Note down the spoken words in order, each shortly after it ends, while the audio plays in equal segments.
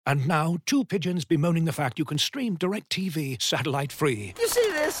And now, two pigeons bemoaning the fact you can stream DirecTV satellite-free. You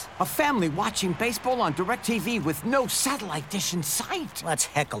see this? A family watching baseball on DirecTV with no satellite dish in sight. Let's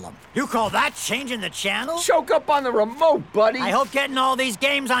heckle them. You call that changing the channel? Choke up on the remote, buddy. I hope getting all these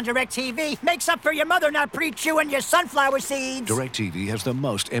games on DirecTV makes up for your mother not pre-chewing your sunflower seeds. DirecTV has the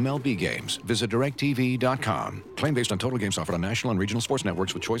most MLB games. Visit DirecTV.com. Claim based on total games offered on national and regional sports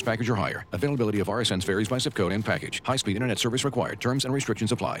networks with choice package or higher. Availability of RSNs varies by zip code and package. High-speed internet service required. Terms and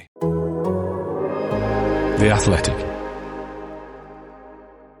restrictions apply. The Athletic.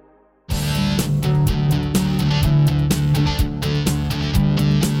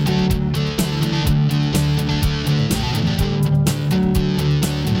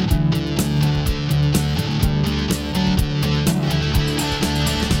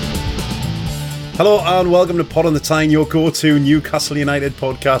 Hello and welcome to Pod on the Tyne, your go-to Newcastle United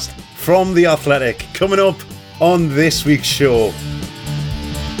podcast from The Athletic. Coming up on this week's show.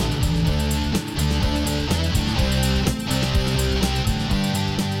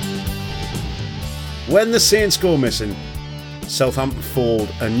 When the Saints go missing, Southampton fold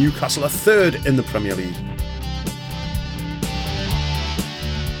and Newcastle are third in the Premier League.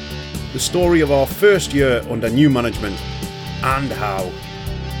 The story of our first year under new management and how.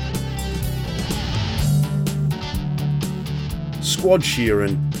 Squad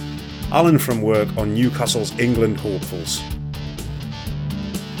shearing, Alan from work on Newcastle's England hopefuls.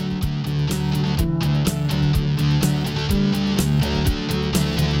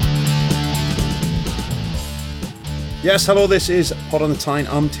 Yes, hello, this is Pod on the Tyne.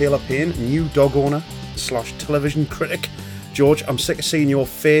 I'm Taylor Payne, new dog owner / television critic. George, I'm sick of seeing your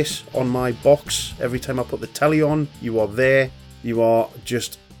face on my box every time I put the telly on. You are there. You are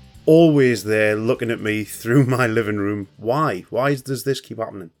just always there looking at me through my living room. Why? Why does this keep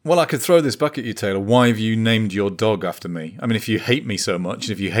happening? Well, I could throw this back at you, Taylor. Why have you named your dog after me? I mean, if you hate me so much,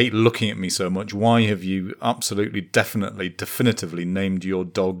 if you hate looking at me so much, why have you absolutely, definitely, definitively named your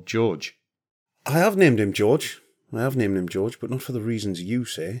dog George? I have named him George. But not for the reasons you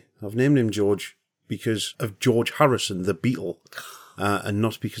say. I've named him George because of George Harrison, the Beatle, and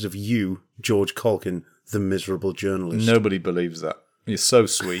not because of you, George Culkin, the miserable journalist. Nobody believes that. You're so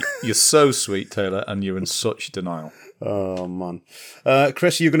sweet. You're so sweet, Taylor, and you're in such denial. Oh, man.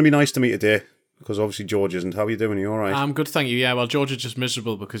 Chris, you're going to be nice to me today, because obviously George isn't. How are you doing? Are you all right? I'm good, thank you. Yeah, well, George is just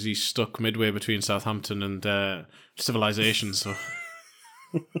miserable because he's stuck midway between Southampton and civilization, so...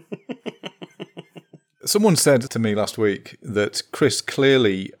 Someone said to me last week that Chris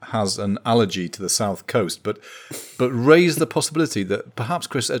clearly has an allergy to the South Coast, but raised the possibility that perhaps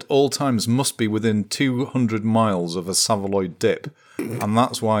Chris at all times must be within 200 miles of a Savaloy dip, and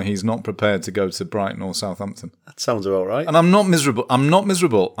that's why he's not prepared to go to Brighton or Southampton. That sounds about right. And I'm not miserable.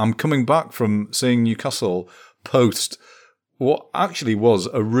 I'm coming back from seeing Newcastle post what actually was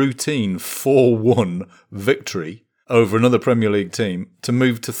a routine 4-1 victory over another Premier League team to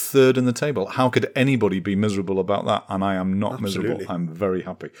move to third in the table. How could anybody be miserable about that? And I am not miserable. I'm very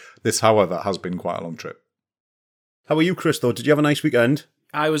happy. This, however, has been quite a long trip. How are you, Chris, though? Did you have a nice weekend?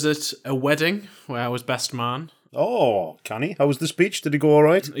 I was at a wedding where I was best man. Oh, canny. How was the speech? Did it go all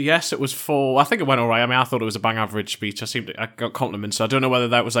right? Yes, it was I think it went all right. I mean, I thought it was a bang average speech. I got compliments, so I don't know whether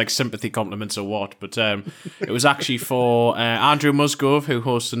that was like sympathy compliments or what, but it was actually for Andrew Musgrove, who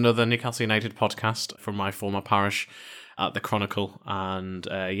hosts another Newcastle United podcast from my former parish at the Chronicle, and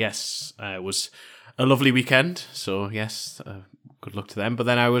yes, it was a lovely weekend, so yes, good luck to them. But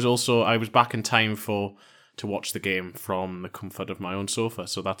then I was back in time to watch the game from the comfort of my own sofa,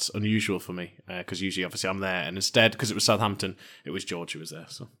 so that's unusual for me, because usually obviously I'm there, and instead, because it was Southampton, it was George who was there.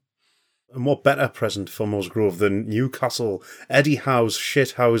 So, and what better present for Musgrove than Newcastle, Eddie Howe's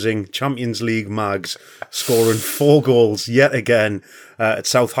shithousing Champions League mags scoring 4 goals yet again at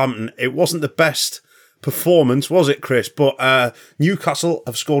Southampton. It wasn't the best performance, was it, Chris? But Newcastle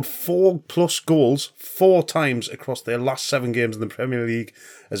have scored 4+ goals 4 times across their last 7 games in the Premier League,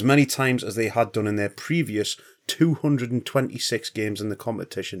 as many times as they had done in their previous 226 games in the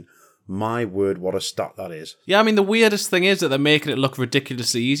competition. My word, what a stat that is. Yeah, I mean, the weirdest thing is that they're making it look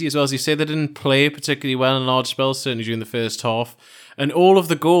ridiculously easy as well. As you say, they didn't play particularly well in large spells, certainly during the first half. And all of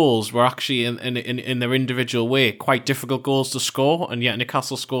the goals were actually, in their individual way, quite difficult goals to score. And yet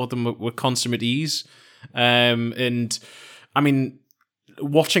Newcastle scored them with consummate ease. And, I mean,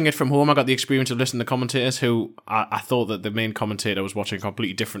 watching it from home, I got the experience of listening to commentators who I thought that the main commentator was watching a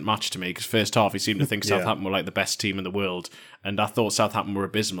completely different match to me, because first half he seemed to think Southampton were like the best team in the world, and I thought Southampton were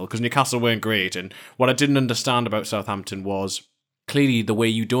abysmal because Newcastle weren't great. And what I didn't understand about Southampton was clearly the way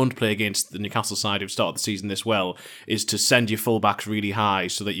you don't play against the Newcastle side who've started the season this well is to send your fullbacks really high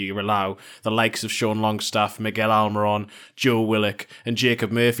so that you allow the likes of Sean Longstaff, Miguel Almiron, Joe Willock and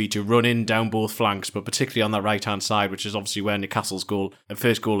Jacob Murphy to run in down both flanks, but particularly on that right-hand side, which is obviously where Newcastle's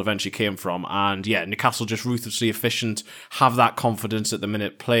first goal eventually came from. And yeah, Newcastle just ruthlessly efficient, have that confidence at the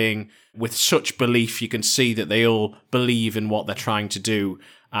minute, playing with such belief. You can see that they all believe in what they're trying to do.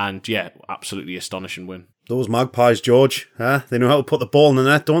 And yeah, absolutely astonishing win. Those Magpies, George, they know how to put the ball in the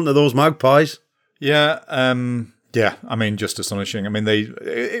net, don't they, those Magpies? Yeah, I mean, just astonishing. I mean, they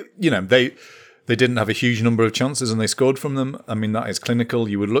didn't have a huge number of chances and they scored from them. I mean, that is clinical.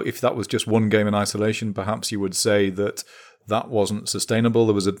 You would look, if that was just one game in isolation, perhaps you would say that wasn't sustainable.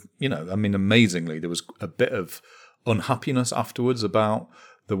 There was amazingly, there was a bit of unhappiness afterwards about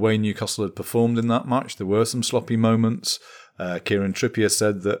the way Newcastle had performed in that match. There were some sloppy moments. Kieran Trippier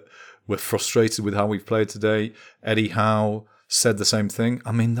said that we're frustrated with how we've played today. Eddie Howe said the same thing.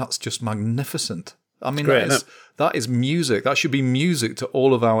 I mean, that's just magnificent. I mean, that is music. That should be music to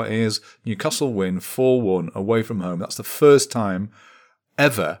all of our ears. Newcastle win 4-1 away from home. That's the first time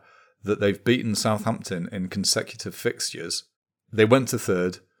ever that they've beaten Southampton in consecutive fixtures. They went to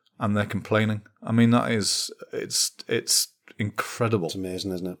third and they're complaining. I mean, it's incredible. It's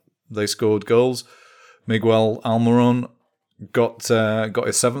amazing, isn't it? They scored goals. Miguel Almiron got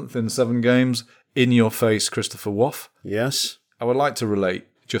his 7th in 7 games. In your face, Christopher Woff. Yes. I would like to relate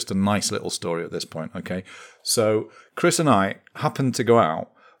just a nice little story at this point, okay? So Chris and I happened to go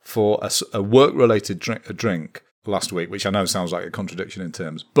out for a work-related drink last week, which I know sounds like a contradiction in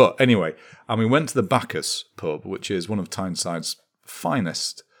terms. But anyway, and we went to the Bacchus pub, which is one of Tyneside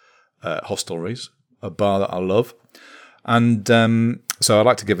finest hostelries, a bar that I love. And so I'd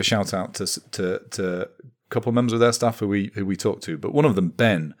like to give a shout out to a couple of members of their staff who we talked to. But one of them,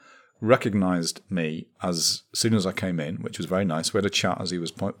 Ben, recognised me as soon as I came in, which was very nice. We had a chat as he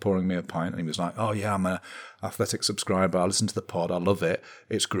was pouring me a pint, and he was like, "Oh yeah, I'm a Athletic subscriber. I listen to the pod. I love it.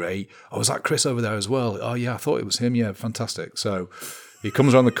 It's great. I was like, Chris over there as well. Oh yeah, I thought it was him. Yeah, fantastic." So he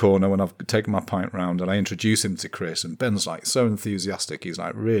comes around the corner when I've taken my pint round and I introduce him to Chris, and Ben's like so enthusiastic. He's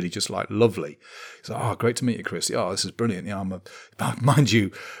like really just like lovely. He's like, "Oh, great to meet you, Chris. Yeah, this is brilliant. Yeah, mind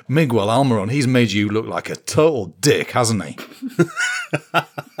you, Miguel Almiron, he's made you look like a total dick, hasn't he?"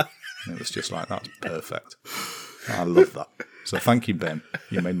 It was just like, that's perfect. I love that. So thank you, Ben.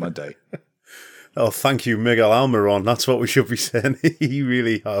 You made my day. Oh, thank you, Miguel Almiron. That's what we should be saying. He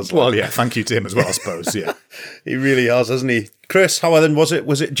really has. Well, yeah, thank you to him as well, I suppose, yeah. He really has, hasn't he? Chris, how then was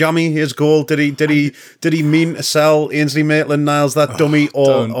it jammy, his goal? Did he mean to sell Ainsley Maitland-Niles that dummy,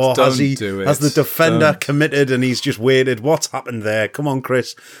 or has the defender committed and he's just waited? What's happened there? Come on,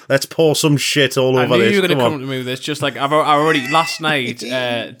 Chris, let's pour some shit all over this. I knew you were going to come to me with this. Just like I already last night,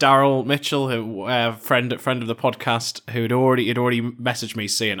 Daryl Mitchell, who friend of the podcast, who'd already messaged me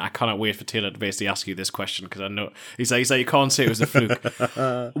saying, "I cannot wait for Taylor to basically ask you this question because I know he's like you can't say it was a fluke."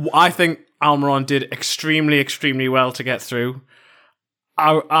 I think Almiron did extremely, extremely well to get through.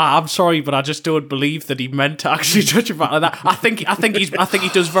 I'm sorry, but I just don't believe that he meant to actually touch a bat like that. I think he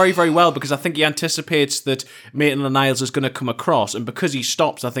does very, very well because I think he anticipates that Maitland-Niles is going to come across, and because he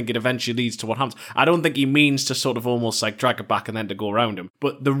stops, I think it eventually leads to what happens. I don't think he means to sort of almost like drag it back and then to go around him.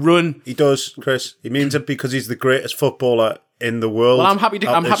 But the run, he does, Chris. He means it because he's the greatest footballer in the world. Well, I'm happy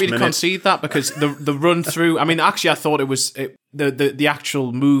to concede that because the run through. I mean, actually, I thought the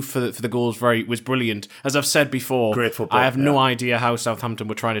actual move for the goals was brilliant. As I've said before, great football. I have no idea how Southampton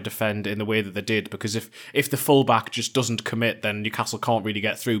were trying to defend in the way that they did, because if the fullback just doesn't commit, then Newcastle can't really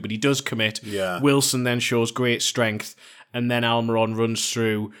get through. But he does commit. Yeah. Wilson then shows great strength. And then Almiron runs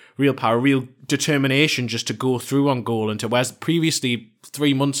through real power, real determination just to go through on goal. And whereas previously,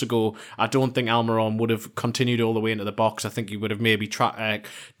 3 months ago, I don't think Almiron would have continued all the way into the box. I think he would have maybe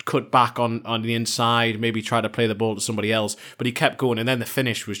cut back on the inside, maybe try to play the ball to somebody else. But he kept going, and then the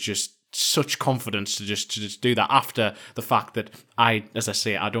finish was just such confidence to just do that after the fact that I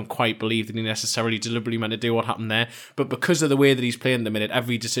don't quite believe that he necessarily deliberately meant to do what happened there, but because of the way that he's playing at the minute,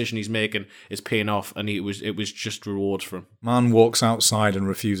 every decision he's making is paying off, and it was just rewards for him. Man walks outside and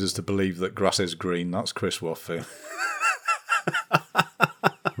refuses to believe that grass is green. That's Chris Woff.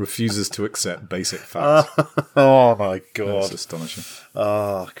 Refuses to accept basic facts. Oh my God. That's astonishing.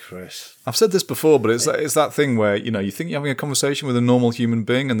 Oh, Chris. I've said this before, but it's that thing where, you think you're having a conversation with a normal human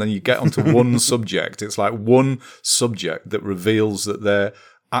being and then you get onto one subject. It's like one subject that reveals that they're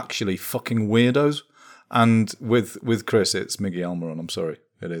actually fucking weirdos. And with Chris, it's Miguel Almiron. I'm sorry.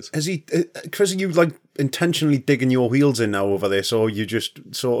 It is. Chris, are you like intentionally digging your heels in now over this, or you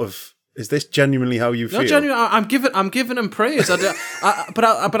just sort of... Is this genuinely how you feel? No, genuinely, I'm giving him praise.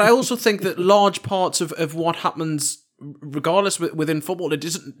 But I also think that large parts of what happens regardless within football,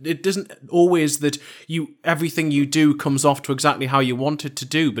 it doesn't always that everything you do comes off to exactly how you want it to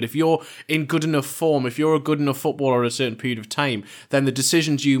do. But if you're in good enough form, if you're a good enough footballer at a certain period of time, then the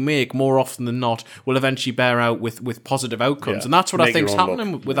decisions you make more often than not will eventually bear out with positive outcomes. Yeah. And that's what I Make think's your own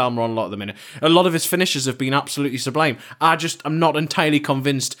happening luck. with Almiron a lot at the minute. A lot of his finishes have been absolutely sublime. I'm not entirely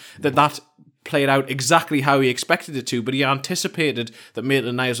convinced that played out exactly how he expected it to, but he anticipated that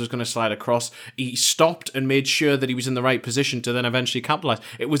Maitland-Niles was going to slide across. He stopped and made sure that he was in the right position to then eventually capitalise.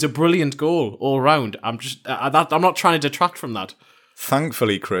 It was a brilliant goal all round. I'm not trying to detract from that.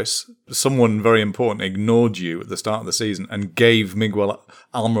 Thankfully, Chris, someone very important ignored you at the start of the season and gave Miguel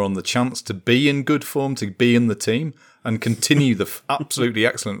Almiron the chance to be in good form, to be in the team, and continue the absolutely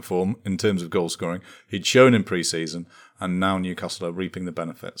excellent form in terms of goal scoring he'd shown in pre-season, and now Newcastle are reaping the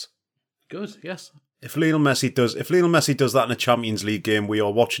benefits. Good, yes. If Lionel Messi does that in a Champions League game, we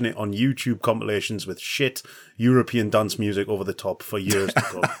are watching it on YouTube compilations with shit European dance music over the top for years to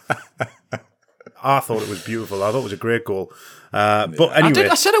come. I thought it was beautiful. I thought it was a great goal. But anyway,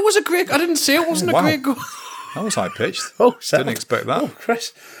 I said it was a great. I didn't say it wasn't a great goal. That was high pitched. Didn't expect that. Oh,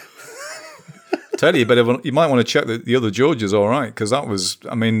 Chris. Tell you, you might want to check that the other George is all right, because that was.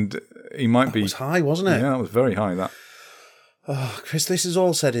 I mean, he might be. It was high, wasn't it? Yeah, it was very high. That. Oh, Chris, this is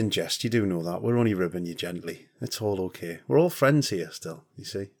all said in jest. You do know that. We're only ribbing you gently. It's all okay. We're all friends here still, you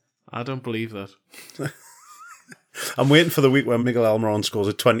see. I don't believe that. I'm waiting for the week when Miguel Almiron scores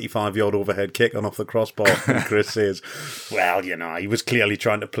a 25-yard overhead kick on off the crossbar and Chris says, well, he was clearly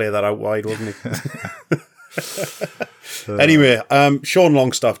trying to play that out wide, wasn't he? Anyway, Sean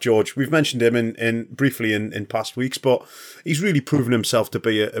Longstaff, George, we've mentioned him briefly in past weeks, but he's really proven himself to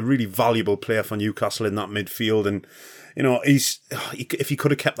be a really valuable player for Newcastle in that midfield. And if he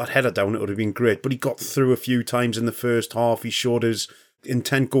could have kept that header down, it would have been great. But he got through a few times in the first half. He showed his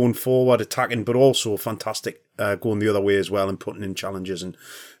intent going forward, attacking, but also fantastic going the other way as well and putting in challenges and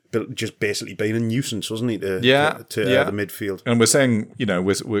just basically being a nuisance, wasn't he, to the midfield? And we're saying,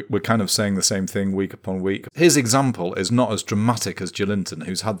 we're kind of saying the same thing week upon week. His example is not as dramatic as Joelinton,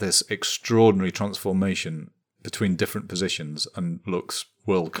 who's had this extraordinary transformation between different positions and looks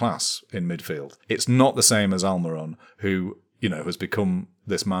world class in midfield. It's not the same as Almiron, who has become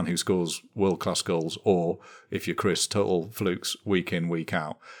this man who scores world class goals, or if you're Chris, total flukes week in, week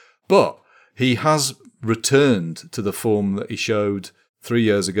out. But he has returned to the form that he showed 3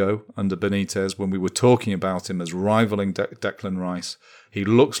 years ago under Benitez, when we were talking about him as rivaling Declan Rice. He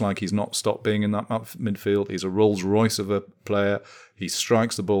looks like he's not stopped being in that midfield. He's a Rolls Royce of a player. He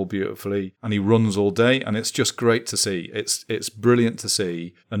strikes the ball beautifully and he runs all day. And it's just great to see. It's brilliant to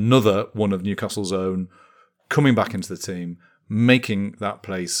see another one of Newcastle's own coming back into the team, making that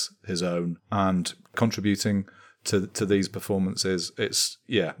place his own and contributing to these performances. It's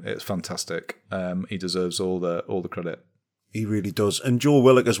fantastic. He deserves all the credit. He really does. And Joe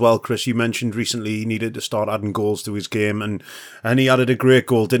Willock as well, Chris, you mentioned recently he needed to start adding goals to his game, and he added a great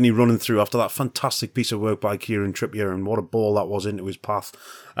goal, didn't he, running through after that fantastic piece of work by Kieran Trippier, and what a ball that was into his path.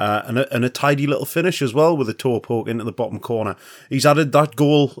 And a tidy little finish as well with a toe poke into the bottom corner. He's added that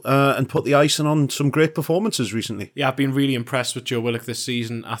goal and put the icing on some great performances recently. Yeah, I've been really impressed with Joe Willock this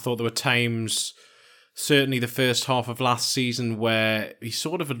season. I thought there were times, certainly the first half of last season, where he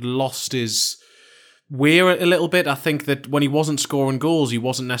sort of had lost his way a little bit. I think that when he wasn't scoring goals, he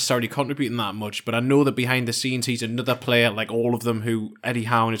wasn't necessarily contributing that much. But I know that behind the scenes, he's another player, like all of them, who Eddie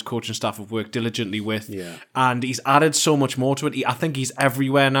Howe and his coaching staff have worked diligently with. Yeah. And he's added so much more to it. I think he's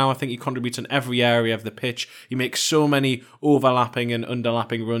everywhere now. I think he contributes in every area of the pitch. He makes so many overlapping and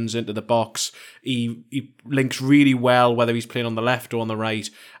underlapping runs into the box. He links really well, whether he's playing on the left or on the right.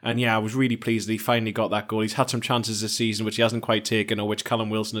 And yeah, I was really pleased that he finally got that goal. He's had some chances this season which he hasn't quite taken, or which Callum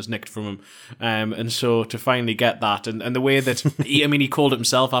Wilson has nicked from him. And so to finally get that, and the way that he called it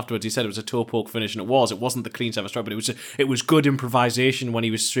himself afterwards, he said it was a toe poke finish, and it wasn't the clean set strike, but it was good improvisation when he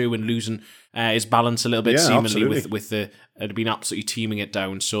was through and losing his balance a little bit, seemingly with the had been absolutely teaming it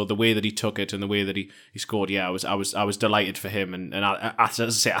down. So the way that he took it and the way that he scored, I was delighted for him. And as I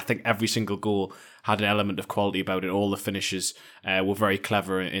say, I think every single goal had an element of quality about it. All the finishes were very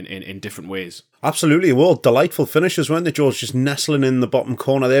clever in different ways. Absolutely. Well, delightful finishes, weren't they, George? Just nestling in the bottom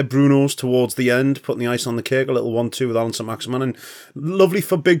corner there. Bruno's towards the end, putting the ice on the cake. A little 1-2 with Alan St-Maximin. And lovely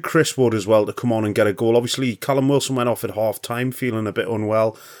for big Chris Wood as well to come on and get a goal. Obviously, Callum Wilson went off at half-time, feeling a bit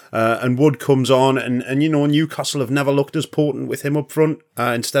unwell. And Wood comes on. And Newcastle have never looked as potent with him up front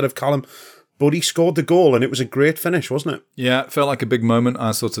instead of Callum. But he scored the goal, and it was a great finish, wasn't it? Yeah, it felt like a big moment.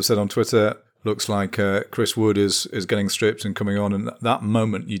 I sort of said on Twitter, looks like Chris Wood is getting stripped and coming on. And that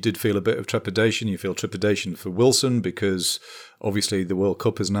moment, you did feel a bit of trepidation. You feel trepidation for Wilson because obviously the World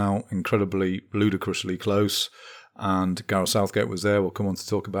Cup is now incredibly, ludicrously close. and Gareth Southgate was there. We'll come on to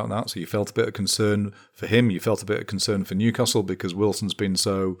talk about that. So you felt a bit of concern for him. You felt a bit of concern for Newcastle because Wilson's been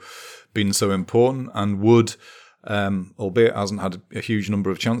so important, and Wood, albeit hasn't had a huge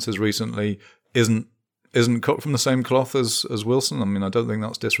number of chances recently, isn't cut from the same cloth as Wilson. I mean, I don't think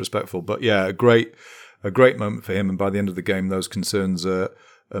that's disrespectful, but yeah, a great moment for him. And by the end of the game, those concerns are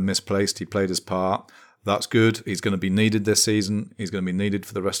misplaced. He played his part. That's good. He's going to be needed this season. He's going to be needed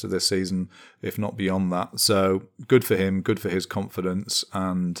for the rest of this season, if not beyond that. So good for him, good for his confidence.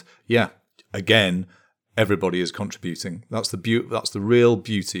 And yeah, again, everybody is contributing. That's the real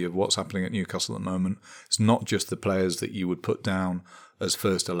beauty of what's happening at Newcastle at the moment. It's not just the players that you would put down as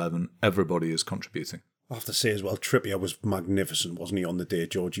first 11. Everybody is contributing. I have to say as well, Trippier was magnificent, wasn't he, on the day,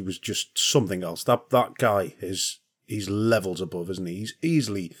 George? He was just something else. That guy he's levels above, isn't he? He's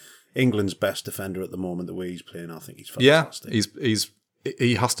easily England's best defender at the moment. The way he's playing, I think he's fantastic. Yeah,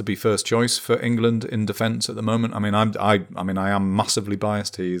 he has to be first choice for England in defence at the moment. I mean, I am massively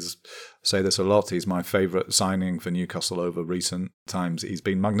biased. I say this a lot. He's my favourite signing for Newcastle over recent times. He's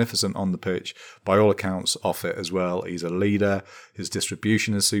been magnificent on the pitch, by all accounts, off it as well. He's a leader. His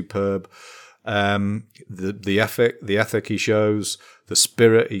distribution is superb. The ethic he shows, the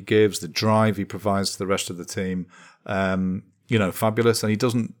spirit he gives, the drive he provides to the rest of the team. Fabulous. And he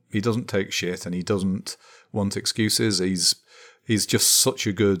doesn't take shit, and he doesn't want excuses. He's just such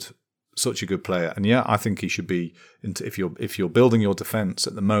a good player. And yeah, I think he should be, if you're building your defence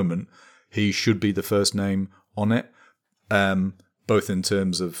at the moment, he should be the first name on it, both in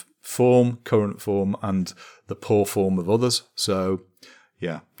terms of current form, and the poor form of others. So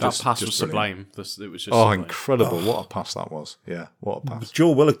yeah, that pass was sublime. It was just sublime. Incredible! What a pass that was! Yeah, what a pass.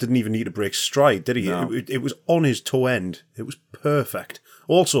 Joe Willock didn't even need to break stride, did he? No. It was on his toe end. It was perfect.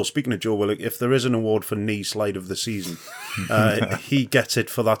 Also, speaking of Joe Willock, if there is an award for knee slide of the season, he gets it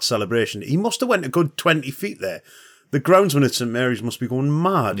for that celebration. He must have went a good 20 feet there. The groundsman at St Mary's must be going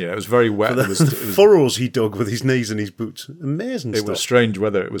mad. Yeah, it was very wet. The furrows he dug with his knees and his boots. Amazing stuff. It was strange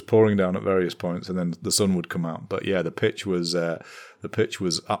weather. It was pouring down at various points, and then the sun would come out. But yeah, the pitch was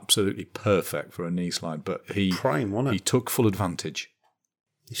absolutely perfect for a knee slide. But he took full advantage.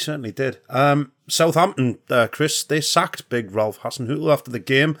 He certainly did. Southampton, Chris, they sacked big Ralph Hasenhüttl after the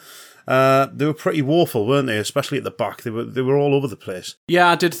game. They were pretty woeful, weren't they? Especially at the back. They were all over the place. Yeah,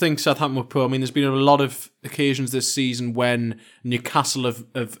 I did think Southampton were poor. I mean, there's been a lot of occasions this season when Newcastle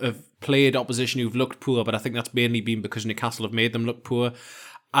have played opposition who've looked poor, but I think that's mainly been because Newcastle have made them look poor.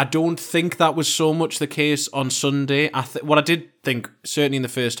 I don't think that was so much the case on Sunday. What I did think, certainly in the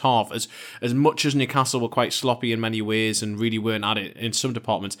first half, as much as Newcastle were quite sloppy in many ways and really weren't at it in some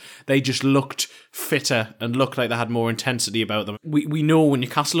departments, they just looked fitter and looked like they had more intensity about them. We know when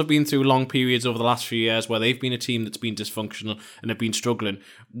Newcastle have been through long periods over the last few years where they've been a team that's been dysfunctional and have been struggling,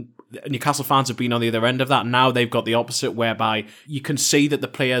 Newcastle fans have been on the other end of that. Now they've got the opposite, whereby you can see that the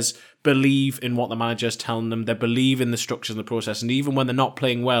players believe in what the manager is telling them. They believe in the structures and the process. And even when they're not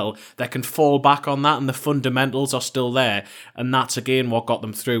playing well, they can fall back on that and the fundamentals are still there. And that's, again, what got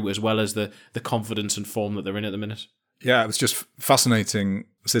them through, as well as the confidence and form that they're in at the minute. Yeah, it was just fascinating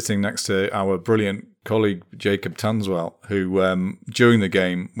sitting next to our brilliant colleague, Jacob Tanswell, who during the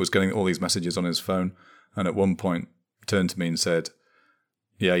game was getting all these messages on his phone. And at one point turned to me and said,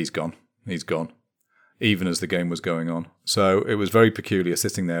 yeah, he's gone. He's gone. Even as the game was going on. So it was very peculiar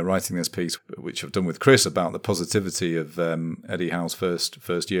sitting there writing this piece, which I've done with Chris, about the positivity of Eddie Howe's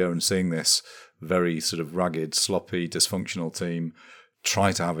first year, and seeing this very sort of ragged, sloppy, dysfunctional team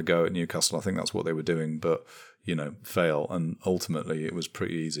try to have a go at Newcastle. I think that's what they were doing, but, fail. And ultimately it was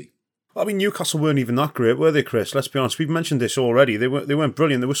pretty easy. I mean, Newcastle weren't even that great, were they, Chris? Let's be honest. We've mentioned this already. They weren't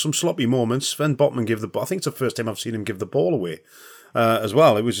brilliant. There were some sloppy moments. Sven Botman I think it's the first time I've seen him give the ball away. As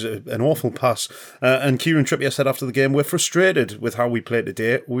well. It was an awful pass. And Kieran Trippier said after the game, we're frustrated with how we played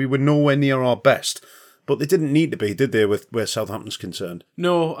today. We were nowhere near our best. But they didn't need to be, did they, with where Southampton's concerned?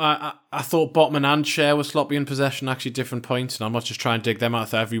 No, I thought Botman and Cher were sloppy in possession, actually different points, and I'm not just trying to dig them out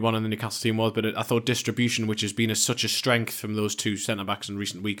for everyone in the Newcastle team was, but I thought distribution, which has been such a strength from those two centre-backs in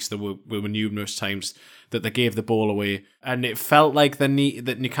recent weeks, there were numerous times that they gave the ball away. And it felt like that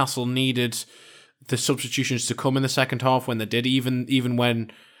Newcastle needed the substitutions to come in the second half when they did, even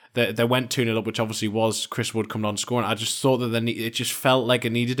when they went 2-0 up, which obviously was Chris Wood coming on scoring. I just thought that it just felt like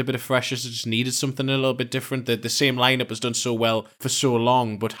it needed a bit of freshness. It just needed something a little bit different. The same lineup has done so well for so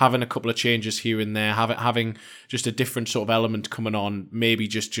long, but having a couple of changes here and there, having just a different sort of element coming on, maybe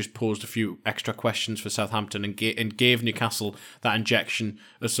just posed a few extra questions for Southampton and gave Newcastle that injection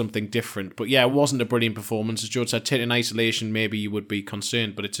of something different. But yeah, it wasn't a brilliant performance. As George said, taken in isolation, maybe you would be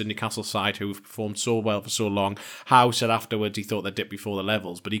concerned, but it's a Newcastle side who've performed so well for so long. Howe said afterwards he thought they dipped before the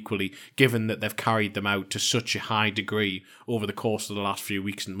levels, but equally, given that they've carried them out to such a high degree over the course of the last few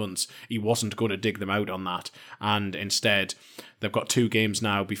weeks and months, he wasn't going to dig them out on that. And instead, they've got 2 games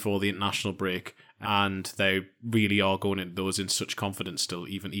now before the international break, and they really are going into those in such confidence still,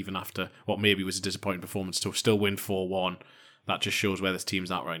 even after what maybe was a disappointing performance, to still win 4-1. That just shows where this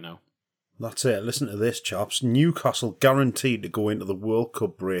team's at right now. That's it. Listen to this, chaps. Newcastle guaranteed to go into the World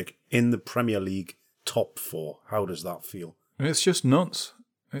Cup break in the Premier League top 4. How does that feel? It's just nuts.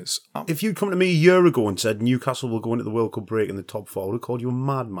 If you'd come to me a year ago and said Newcastle will go into the World Cup break in the top 4, I would have called you a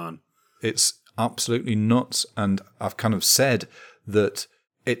madman. It's absolutely nuts, and I've kind of said that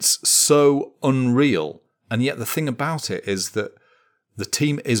it's so unreal, and yet the thing about it is that the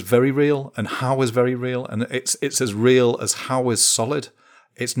team is very real, and Howe is very real, and it's as real as Howe is solid.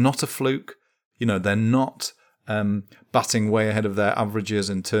 It's not a fluke. They're not batting way ahead of their averages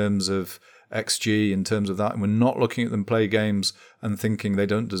in terms of XG, in terms of that, and we're not looking at them play games and thinking they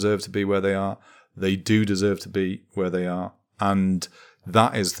don't deserve to be where they are. They do deserve to be where they are, and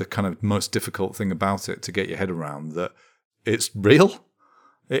that is the kind of most difficult thing about it, to get your head around, that it's real.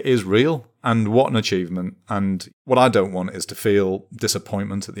 It is real, and what an achievement. And what I don't want is to feel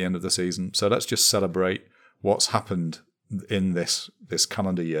disappointment at the end of the season. So let's just celebrate what's happened in this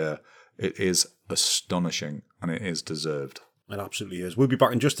calendar year. It is astonishing, and it is deserved. It absolutely is. We'll be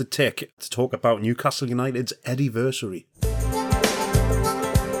back in just a tick to talk about Newcastle United's Ediversary.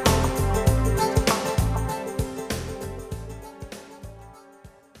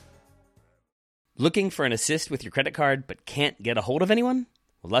 Looking for an assist with your credit card but can't get a hold of anyone?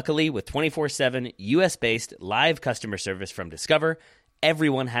 Luckily, with 24/7 US-based live customer service from Discover,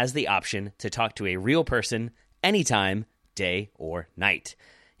 everyone has the option to talk to a real person anytime, day or night.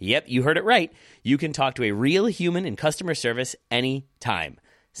 Yep, you heard it right. You can talk to a real human in customer service anytime.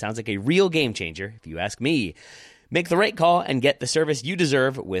 Sounds like a real game changer, if you ask me. Make the right call and get the service you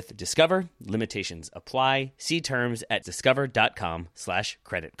deserve with Discover. Limitations apply. See terms at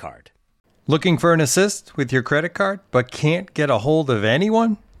discover.com/creditcard. Looking for an assist with your credit card but can't get a hold of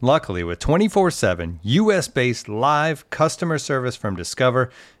anyone? Luckily, with 24/7 US-based live customer service from Discover,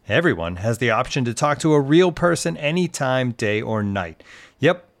 everyone has the option to talk to a real person anytime, day or night.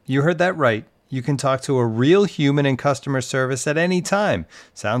 Yep, you heard that right. You can talk to a real human in customer service at any time.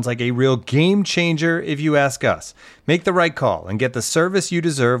 Sounds like a real game changer if you ask us. Make the right call and get the service you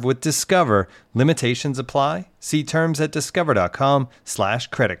deserve with Discover. Limitations apply. See terms at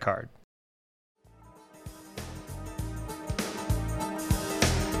discover.com/creditcard.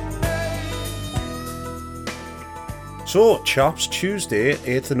 So, chaps, Tuesday,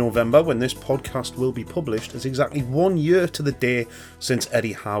 8th of November, when this podcast will be published, is exactly 1 year to the day since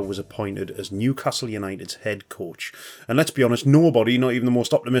Eddie Howe was appointed as Newcastle United's head coach. And let's be honest, nobody, not even the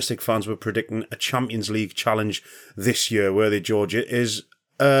most optimistic fans, were predicting a Champions League challenge this year, were they, George? It is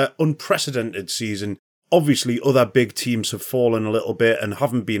an unprecedented season. Obviously, other big teams have fallen a little bit and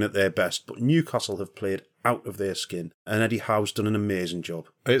haven't been at their best, but Newcastle have played out of their skin, and Eddie Howe's done an amazing job.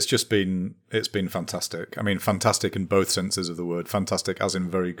 It's been fantastic. I mean, fantastic in both senses of the word. Fantastic as in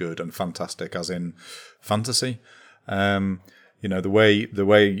very good, and fantastic as in fantasy. The way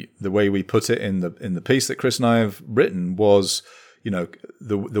we put it in the piece that Chris and I have written was,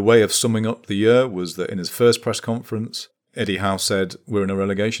 the way of summing up the year was that in his first press conference, Eddie Howe said, "We're in a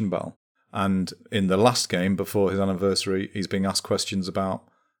relegation battle." And in the last game before his anniversary, he's being asked questions about,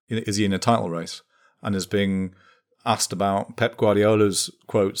 is he in a title race? And is being asked about Pep Guardiola's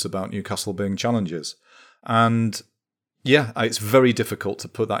quotes about Newcastle being challengers. And yeah, it's very difficult to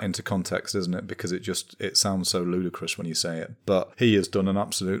put that into context, isn't it? Because it sounds so ludicrous when you say it. But he has done an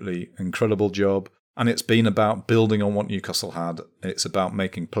absolutely incredible job. And it's been about building on what Newcastle had. It's about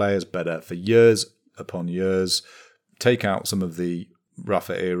making players better for years upon years. Take out some of the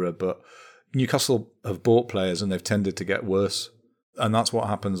Rafa era, but Newcastle have bought players and they've tended to get worse. And that's what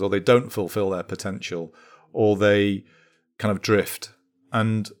happens, or they don't fulfill their potential, or they kind of drift.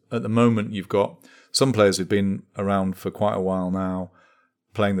 And at the moment, you've got some players who've been around for quite a while now,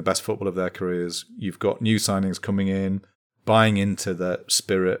 playing the best football of their careers. You've got new signings coming in, buying into the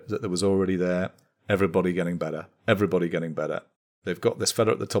spirit that was already there. Everybody getting better. Everybody getting better. They've got this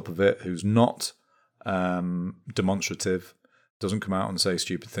fella at the top of it who's not demonstrative, doesn't come out and say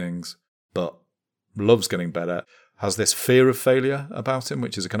stupid things, but loves getting better, has this fear of failure about him,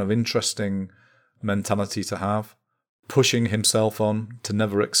 which is a kind of interesting mentality to have, pushing himself on to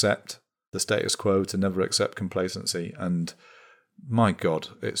never accept the status quo, to never accept complacency. And my God,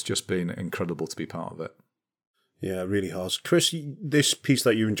 it's just been incredible to be part of it. Yeah, it really has. Chris, this piece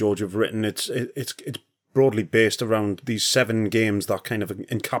that you and George have written, it's broadly based around these 7 games that kind of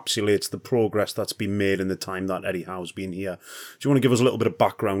encapsulates the progress that's been made in the time that Eddie Howe's been here. Do you want to give us a little bit of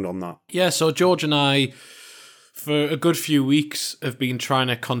background on that? Yeah, so George and I, for a good few weeks, have been trying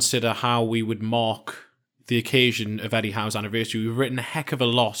to consider how we would mark the occasion of Eddie Howe's anniversary. We've written a heck of a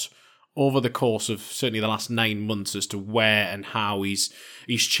lot over the course of certainly the last 9 months as to where and how he's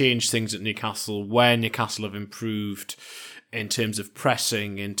changed things at Newcastle, where Newcastle have improved in terms of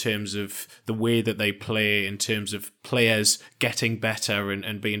pressing, in terms of the way that they play, in terms of players getting better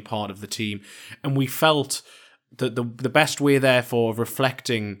and being part of the team. And we felt that the best way, therefore, of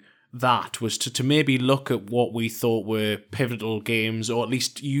reflecting that was to maybe look at what we thought were pivotal games, or at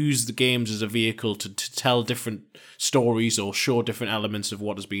least use the games as a vehicle to tell different stories or show different elements of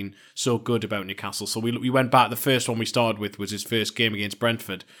what has been so good about Newcastle. So we went back. The first one we started with was his first game against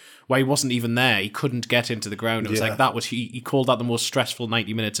Brentford, where he wasn't even there. He couldn't get into the ground. It was like that was he called that the most stressful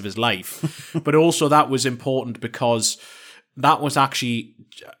 90 minutes of his life. But also that was important because that was actually,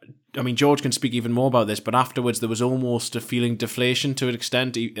 I mean, George can speak even more about this, but afterwards there was almost a feeling deflation to an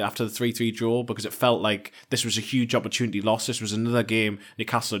extent after the 3-3 draw, because it felt like this was a huge opportunity lost. This was another game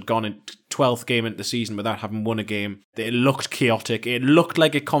Newcastle had gone in 12th game into the season without having won a game. It looked chaotic. It looked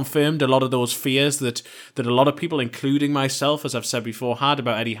like it confirmed a lot of those fears that a lot of people, including myself, as I've said before, had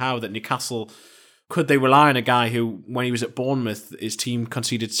about Eddie Howe, that Newcastle, could they rely on a guy who, when he was at Bournemouth, his team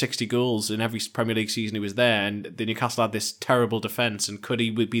conceded 60 goals in every Premier League season he was there, and the Newcastle had this terrible defence, and could he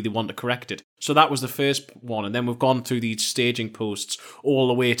be the one to correct it? So that was the first one, and then we've gone through these staging posts all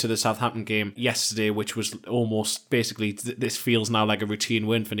the way to the Southampton game yesterday, which was almost basically, this feels now like a routine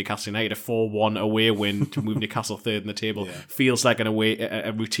win for Newcastle United, a 4-1 away win to move Newcastle third in the table. Feels like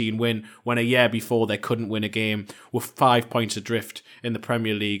a routine win, when a year before they couldn't win a game, with 5 points adrift in the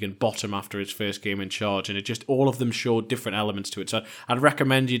Premier League and bottom after its first game in charge. And it just, all of them showed different elements to it. So I'd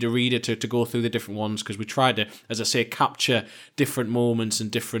recommend you to read it, to go through the different ones, because we tried to, as I say, capture different moments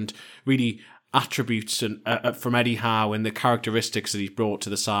and different really attributes and from Eddie Howe and the characteristics that he's brought to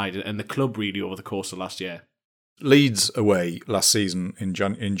the side and the club really over the course of last year. Leeds away last season in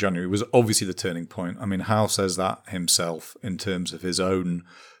January was obviously the turning point. I mean, Howe says that himself in terms of his own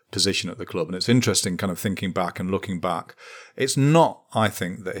position at the club. And it's interesting kind of thinking back and looking back. It's not, I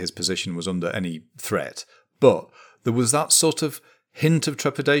think, that his position was under any threat, but there was that sort of hint of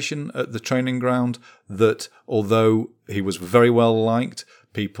trepidation at the training ground that although he was very well liked,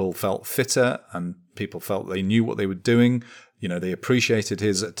 people felt fitter and people felt they knew what they were doing. You know, they appreciated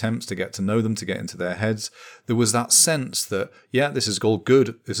his attempts to get to know them, to get into their heads. There was that sense that, yeah, this is all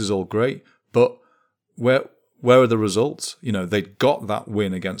good, this is all great, but where are the results? You know, they'd got that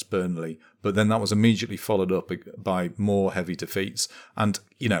win against Burnley, but then that was immediately followed up by more heavy defeats. And,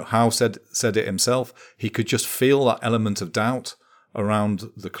 you know, Howe said it himself, he could just feel that element of doubt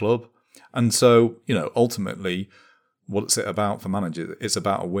around the club. And so, you know, ultimately, what's it about for managers? It's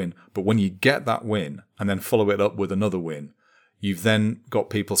about a win. But when you get that win and then follow it up with another win, you've then got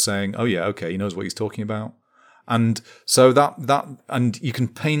people saying, oh yeah, okay, he knows what he's talking about. And so that and you can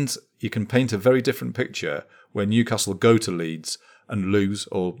paint a very different picture when Newcastle go to Leeds and lose,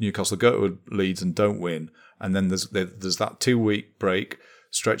 or Newcastle go to Leeds and don't win. And then there's that 2-week break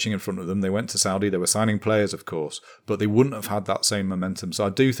stretching in front of them. They went to Saudi, they were signing players, of course, but they wouldn't have had that same momentum. So I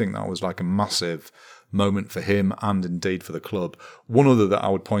do think that was like a massive moment for him and indeed for the club. One other that I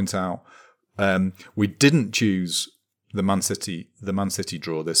would point out, we didn't choose the Man City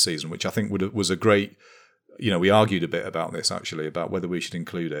draw this season, which I think was a great, you know, we argued a bit about this actually, about whether we should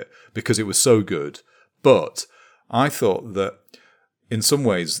include it because it was so good. But I thought that in some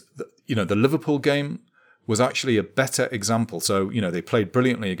ways, you know, the Liverpool game was actually a better example. So, you know, they played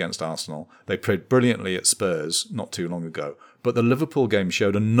brilliantly against Arsenal. They played brilliantly at Spurs not too long ago. But the Liverpool game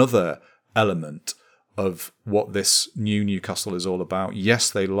showed another element of what this new Newcastle is all about.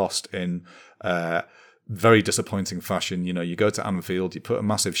 Yes, they lost in very disappointing fashion. You know, you go to Anfield, you put a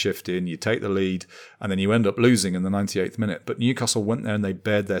massive shift in, you take the lead, and then you end up losing in the 98th minute. But Newcastle went there and they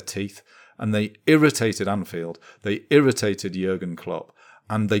bared their teeth and they irritated Anfield. They irritated Jurgen Klopp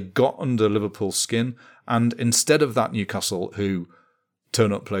and they got under Liverpool's skin. And instead of that Newcastle who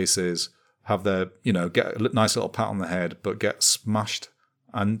turn up places, have their, you know, get a nice little pat on the head, but get smashed.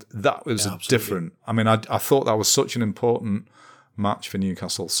 And that was different. I mean, I thought that was such an important match for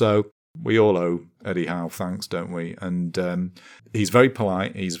Newcastle. So we all owe Eddie Howe thanks, don't we? And he's very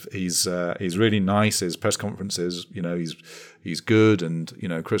polite. He's really nice. His press conferences, you know, he's good. And you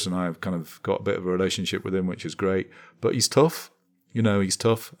know, Chris and I have kind of got a bit of a relationship with him, which is great. But he's tough. You know, he's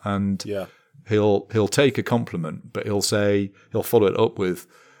tough, and he'll take a compliment, but he'll follow it up with,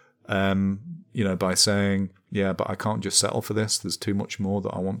 you know, by saying, yeah, but I can't just settle for this. There's too much more that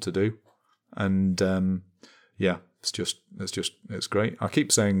I want to do. And it's great. I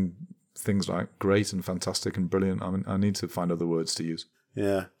keep saying things like great and fantastic and brilliant. I mean, I need to find other words to use.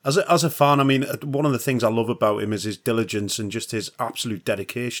 Yeah. As a fan, I mean, one of the things I love about him is his diligence and just his absolute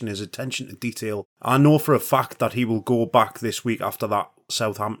dedication, his attention to detail. I know for a fact that he will go back this week after that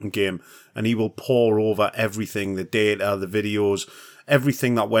Southampton game and he will pore over everything, the data, the videos,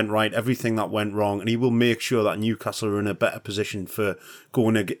 everything that went right, everything that went wrong, and he will make sure that Newcastle are in a better position for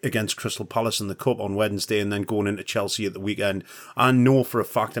going against Crystal Palace in the Cup on Wednesday and then going into Chelsea at the weekend. I know for a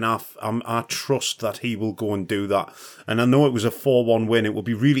fact, and I trust that he will go and do that. And I know it was a 4-1 win. It would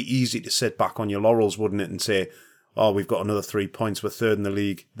be really easy to sit back on your laurels, wouldn't it, and say, oh, we've got another 3 points, we're third in the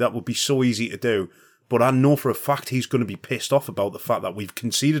league. That would be so easy to do. But I know for a fact he's going to be pissed off about the fact that we've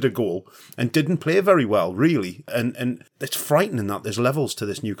conceded a goal and didn't play very well, really. And it's frightening that there's levels to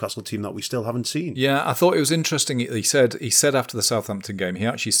this Newcastle team that we still haven't seen. Yeah, I thought it was interesting. He said after the Southampton game, he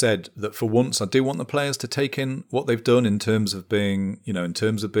actually said that for once I do want the players to take in what they've done in terms of being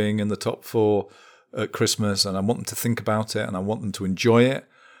in the top 4 at Christmas, and I want them to think about it and I want them to enjoy it.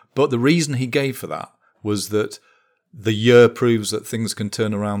 But the reason he gave for that was that the year proves that things can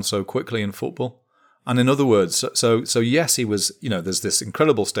turn around so quickly in football. And in other words, so yes, he was, there's this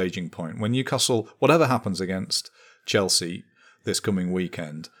incredible staging point when Newcastle, whatever happens against Chelsea this coming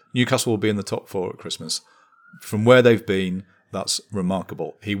weekend, Newcastle will be in the top 4 at Christmas. From where they've been, that's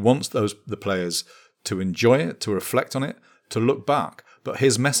remarkable. He wants the players to enjoy it, to reflect on it, to look back. But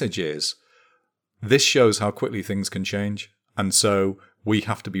his message is, this shows how quickly things can change. And so we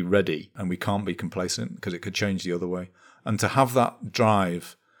have to be ready and we can't be complacent because it could change the other way. And to have that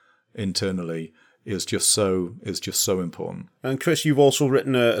drive internally is just so important. And Chris, you've also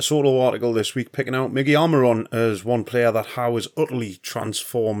written a solo article this week picking out Miggy Almiron as one player that Howe has utterly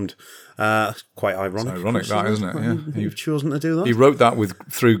transformed. Quite ironic. It's ironic, that, isn't it? Yeah. You've chosen to do that. He wrote that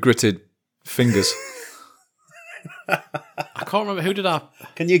through gritted fingers. I can't remember who did I.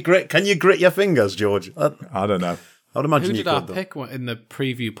 Can you grit your fingers, George? I don't know. I'd imagine who you did I could. pick in the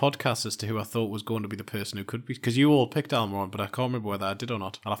preview podcast as to who I thought was going to be the person who could be? Because you all picked Almiron, but I can't remember whether I did or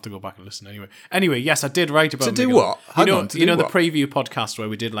not. I'll have to go back and listen anyway. Anyway, yes, I did write about. To do what? The preview podcast where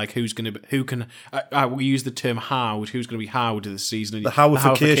we did like who can. We used the term Howard. Who's going to be Howard this season? The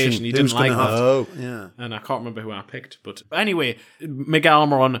Howardification. He didn't like that. Oh, yeah. And I can't remember who I picked, but anyway, Miguel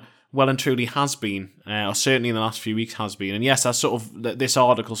Almiron well and truly has been, or certainly in the last few weeks has been. And yes, this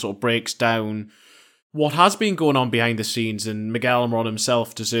article sort of breaks down what has been going on behind the scenes, and Miguel Almiron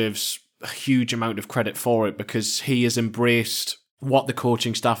himself deserves a huge amount of credit for it because he has embraced what the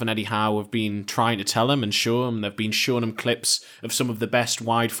coaching staff and Eddie Howe have been trying to tell him and show him. They've been showing him clips of some of the best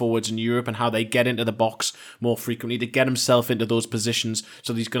wide forwards in Europe and how they get into the box more frequently to get himself into those positions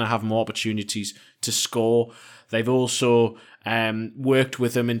so that he's going to have more opportunities to score. They've also worked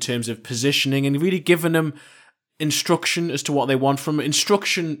with him in terms of positioning and really given him instruction as to what they want from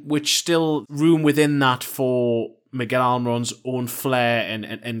instruction, which still room within that for Miguel Almiron's own flair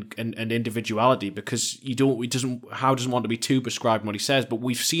and individuality, because Howe doesn't want to be too prescribed in what he says. But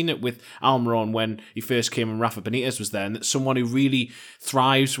we've seen it with Almiron when he first came and Rafa Benitez was there, and that's someone who really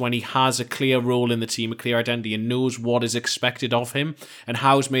thrives when he has a clear role in the team, a clear identity, and knows what is expected of him. And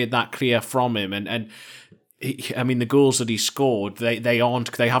Howe's made that clear from him, and the goals that he scored, they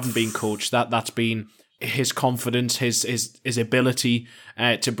haven't been coached. That's been his confidence, his ability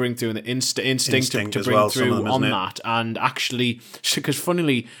to bring through, the instinct to bring through on that. And actually, because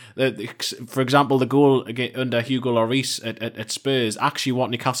funnily, for example, the goal under Hugo Lloris at Spurs, actually what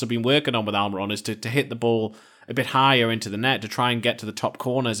Newcastle have been working on with Almiron is to hit the ball a bit higher into the net to try and get to the top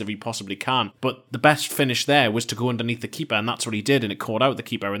corners if he possibly can. But the best finish there was to go underneath the keeper, and that's what he did, and it caught out the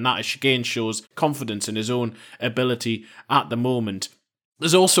keeper. And that again shows confidence in his own ability at the moment.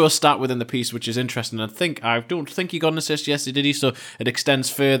 There's also a stat within the piece which is interesting. I don't think he got an assist yesterday, did he? So it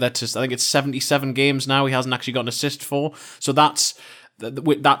extends further to, I think it's 77 games now he hasn't actually got an assist for. So that's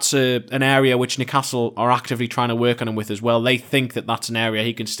an area which Newcastle are actively trying to work on him with as well. They think that that's an area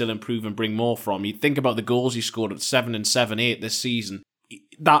he can still improve and bring more from. You think about the goals he scored at 7 and 7-8 this season.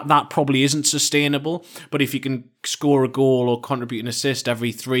 That probably isn't sustainable, but if you can score a goal or contribute an assist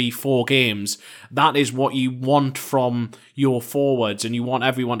every 3-4 games, that is what you want from your forwards, and you want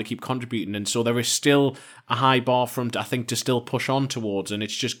everyone to keep contributing. And so there is still a high bar for him to still push on towards, and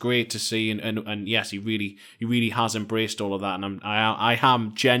it's just great to see. And yes, he really has embraced all of that, and I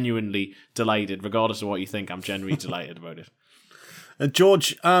am genuinely delighted. Regardless of what you think, I'm genuinely delighted about it.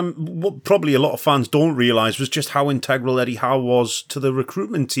 George, what probably a lot of fans don't realise was just how integral Eddie Howe was to the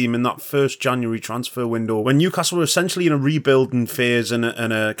recruitment team in that first January transfer window, when Newcastle were essentially in a rebuilding phase and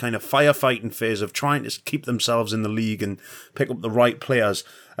a kind of firefighting phase of trying to keep themselves in the league and pick up the right players.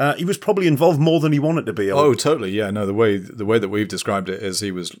 He was probably involved more than he wanted to be. Oh, totally. Yeah, no, the way that we've described it is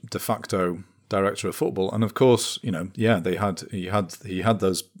he was de facto director of football, and of course, he had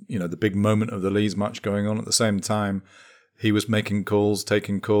those, the big moment of the Leeds match going on at the same time. He was making calls,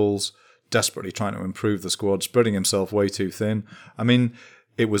 taking calls, desperately trying to improve the squad, spreading himself way too thin. I mean,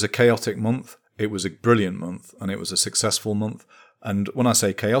 it was a chaotic month, it was a brilliant month, and it was a successful month. And when I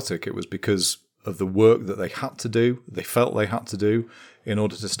say chaotic, it was because of the work that they had to do, they felt they had to do in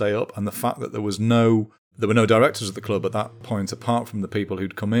order to stay up, and the fact that there were no directors at the club at that point apart from the people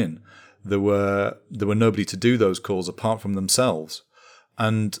who'd come in. There were nobody to do those calls apart from themselves.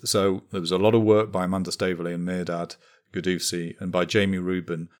 And so there was a lot of work by Amanda Staveley and Mehrdad Gudussi and by Jamie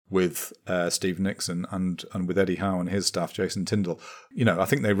Rubin with Steve Nixon and with Eddie Howe and his staff, Jason Tyndall. I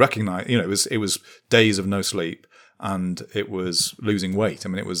think they recognised, it was days of no sleep and it was losing weight. I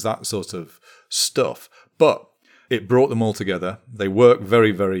mean, it was that sort of stuff. But it brought them all together. They worked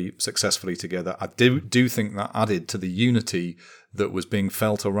very, very successfully together. I do think that added to the unity that was being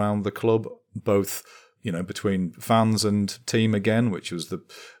felt around the club, both, between fans and team again, which was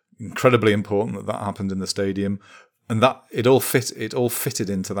incredibly important that happened in the stadium. And that it all fitted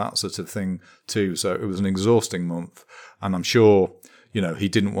into that sort of thing too. So it was an exhausting month, and I'm sure he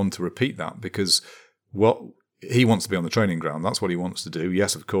didn't want to repeat that, because he wants to be on the training ground. That's what he wants to do.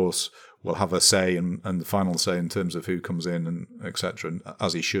 Yes, of course, we'll have a say and the final say in terms of who comes in and etc.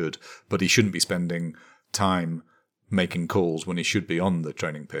 As he should, but he shouldn't be spending time making calls when he should be on the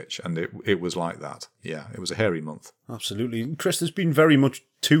training pitch, and it was like that. Yeah, it was a hairy month. Absolutely. Chris, there's been very much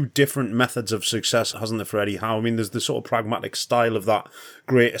two different methods of success, hasn't there, for Eddie Howe? I mean, there's the sort of pragmatic style of that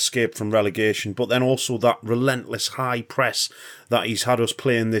great escape from relegation, but then also that relentless high press that he's had us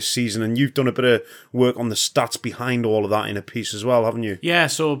playing this season, and you've done a bit of work on the stats behind all of that in a piece as well, haven't you? Yeah,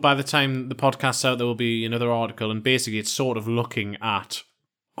 so by the time the podcast's out, there will be another article, and basically it's sort of looking at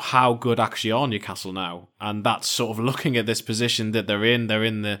how good actually are Newcastle now, and that's sort of looking at this position that they're in.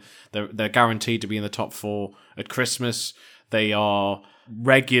 They're guaranteed to be in the top four at Christmas. They are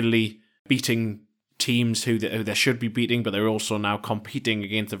regularly beating teams who they should be beating, but they're also now competing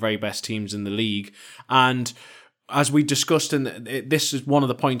against the very best teams in the league. And as we discussed, this is one of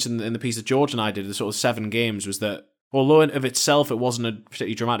the points in the piece that George and I did, the sort of 7 games, was that although of itself it wasn't a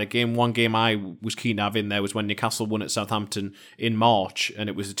particularly dramatic game, one game I was keen to have in there was when Newcastle won at Southampton in March, and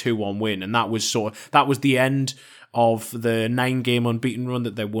it was a 2-1 win, and that was the end of the 9-game unbeaten run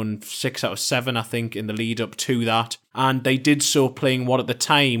that they won 6 out of 7, I think, in the lead up to that. And they did so playing what at the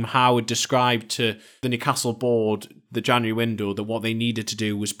time Howard described to the Newcastle board, the January window, that what they needed to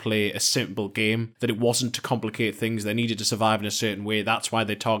do was play a simple game, that it wasn't to complicate things. They needed to survive in a certain way. That's why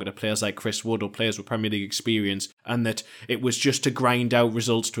they targeted players like Chris Wood or players with Premier League experience, and that it was just to grind out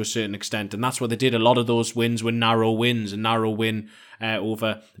results to a certain extent. And that's what they did. A lot of those wins were narrow wins. A narrow win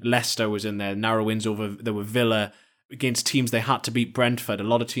over Leicester was in there. Narrow wins there were Villa, against teams they had to beat. Brentford. A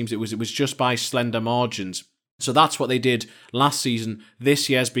lot of teams it was just by slender margins. So that's what they did last season. This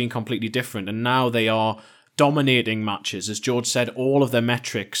year's been completely different, and now they are dominating matches. As George said, all of their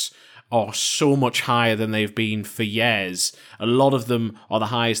metrics are so much higher than they've been for years. A lot of them are the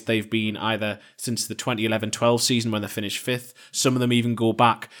highest they've been either since the 2011-12 season when they finished 5th. Some of them even go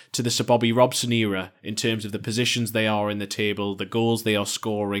back to the Sir Bobby Robson era in terms of the positions they are in the table, the goals they are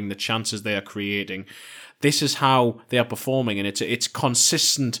scoring, the chances they are creating. This is how they are performing, and it's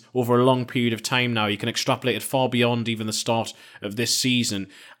consistent over a long period of time now. You can extrapolate it far beyond even the start of this season.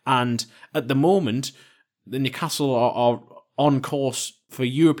 And at the moment, the Newcastle are on course for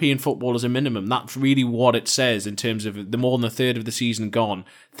European football as a minimum. That's really what it says in terms of the more than a third of the season gone.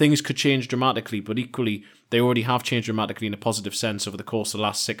 Things could change dramatically, but equally, they already have changed dramatically in a positive sense over the course of the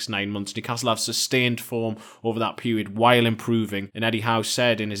last 6-9 months. Newcastle have sustained form over that period while improving. And Eddie Howe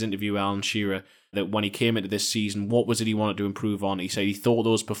said in his interview with Alan Shearer that when he came into this season, what was it he wanted to improve on? He said he thought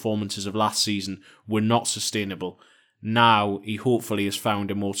those performances of last season were not sustainable. Now he hopefully has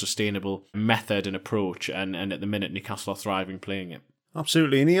found a more sustainable method and approach, and at the minute Newcastle are thriving playing it.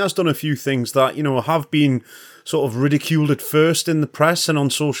 Absolutely, and he has done a few things that, have been sort of ridiculed at first in the press and on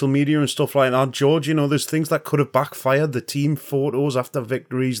social media and stuff like that, George. There's things that could have backfired. The team photos after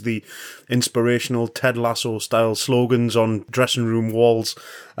victories, the inspirational Ted Lasso style slogans on dressing room walls,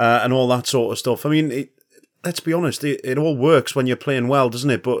 and all that sort of stuff. I mean, let's be honest, it all works when you're playing well, doesn't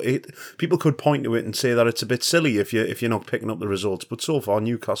it? But people could point to it and say that it's a bit silly if you're not picking up the results. But so far,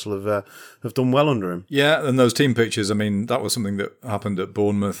 Newcastle have done well under him. Yeah, and those team pictures, I mean, that was something that happened at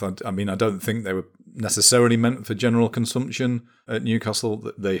Bournemouth. I mean, I don't think they were necessarily meant for general consumption at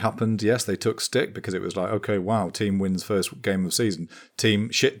Newcastle. They happened, yes, they took stick because it was like, okay, wow, team wins first game of season.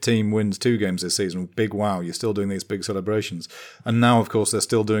 Shit team wins 2 games this season. Big wow, you're still doing these big celebrations. And now, of course, they're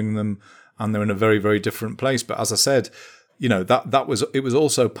still doing them, and they're in a very, very different place. But as I said, you know, it was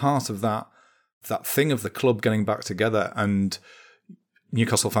also part of that thing of the club getting back together, and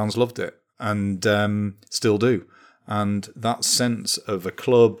Newcastle fans loved it and still do. And that sense of a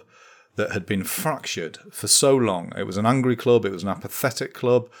club that had been fractured for so long. It was an angry club. It was an apathetic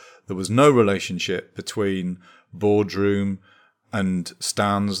club. There was no relationship between boardroom and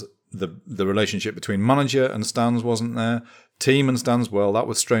stands. The relationship between manager and stands wasn't there. Team and stands, well, that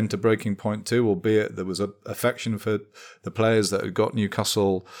was strained to breaking point too, albeit there was a affection for the players that had got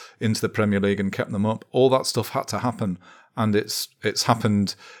Newcastle into the Premier League and kept them up. All that stuff had to happen, and it's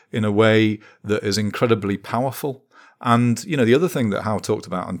happened in a way that is incredibly powerful. And, you know, the other thing that Howe talked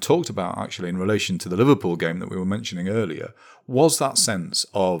about actually in relation to the Liverpool game that we were mentioning earlier was that sense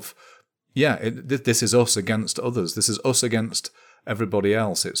of, this is us against others. This is us against everybody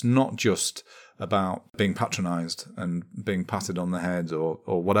else. It's not just about being patronised and being patted on the head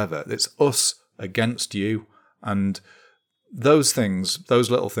or whatever. It's us against you. And those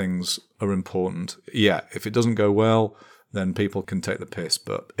little things are important. Yeah, if it doesn't go well, then people can take the piss,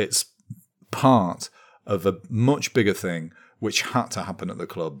 but it's part of a much bigger thing which had to happen at the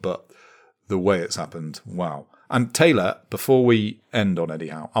club, but the way it's happened, wow. And Taylor, before we end on Eddie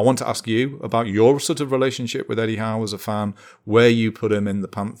Howe, I want to ask you about your sort of relationship with Eddie Howe as a fan, where you put him in the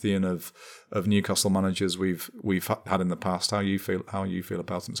pantheon of Newcastle managers we've had in the past, how you feel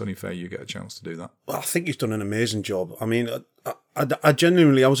about him. It's only fair you get a chance to do that. Well, I think he's done an amazing job. I mean, I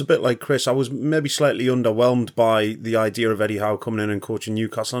genuinely, I was a bit like Chris. I was maybe slightly underwhelmed by the idea of Eddie Howe coming in and coaching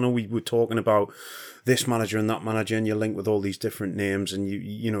Newcastle. I know we were talking about this manager and that manager, and you're linked with all these different names, and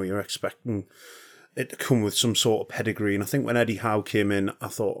you're expecting it to come with some sort of pedigree. And I think when Eddie Howe came in, I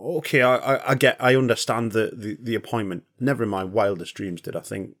thought, okay, I understand the appointment. Never in my wildest dreams did I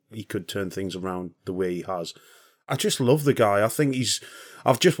think he could turn things around the way he has. I just love the guy. I think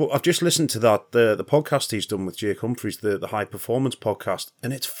I've just listened to that the podcast he's done with Jake Humphries, the High Performance podcast,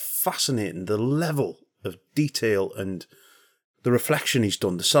 and it's fascinating the level of detail and the reflection he's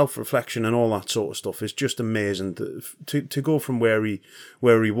done, the self-reflection and all that sort of stuff is just amazing. To go from where he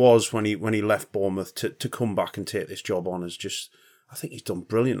was when he left Bournemouth to come back and take this job on is just, I think he's done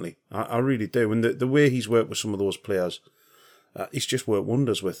brilliantly. I really do. And the way he's worked with some of those players, he's just worked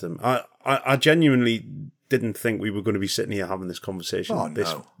wonders with them. I genuinely didn't think we were going to be sitting here having this conversation. Oh,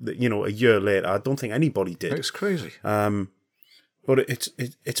 no. A year later. I don't think anybody did. It's crazy. But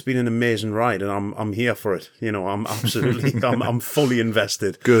it's been an amazing ride, and I'm here for it. I'm absolutely I'm fully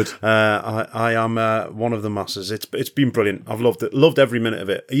invested. Good. I am one of the masses. It's been brilliant. I've loved it. Loved every minute of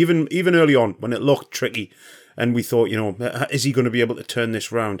it. Even early on when it looked tricky, and we thought, is he going to be able to turn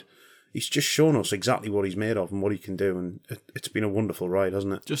this round? He's just shown us exactly what he's made of and what he can do, and it's been a wonderful ride,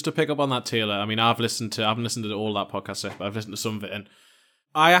 hasn't it? Just to pick up on that, Taylor. I mean, I haven't listened to all that podcast stuff, but I've listened to some of it, and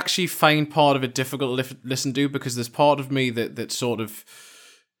I actually find part of it difficult to listen to because there's part of me that sort of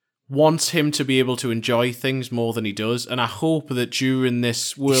wants him to be able to enjoy things more than he does, and I hope that during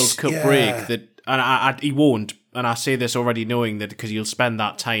this World Cup break and he won't. And I say this already knowing that because he'll spend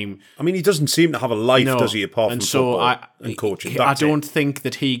that time. I mean, he doesn't seem to have a life, does he, apart from football and coaching? I don't think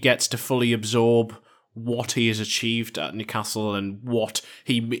that he gets to fully absorb what he has achieved at Newcastle and what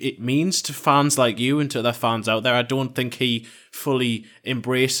it means to fans like you and to other fans out there. I don't think he fully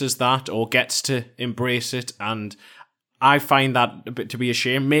embraces that or gets to embrace it, and I find that a bit to be a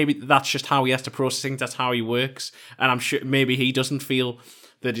shame. Maybe that's just how he has to process things, that's how he works, and I'm sure maybe he doesn't feel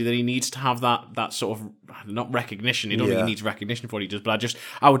that he needs to have that sort of, not recognition. He don't think he needs recognition for what he does, but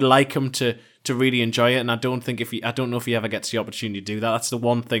I would like him to really enjoy it, and I don't know if he ever gets the opportunity to do that. That's the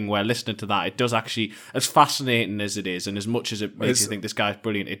one thing where listening to that, it does actually, as fascinating as it is, and as much as it makes you think this guy's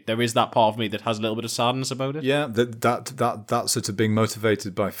brilliant, there is that part of me that has a little bit of sadness about it. Yeah, that sort of being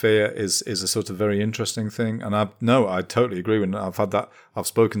motivated by fear is a sort of very interesting thing, and I totally agree. And I've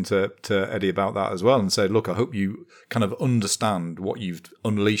spoken to Eddie about that as well, and said, look, I hope you kind of understand what you've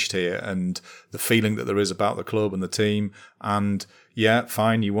unleashed here and the feeling that there is about the club and the team. And yeah,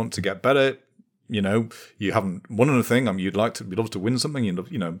 fine, you want to get better. You haven't won anything. I mean, you'd love to win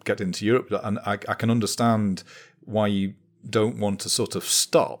something. Get into Europe, and I can understand why you don't want to sort of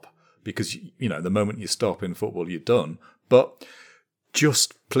stop, because the moment you stop in football, you're done. But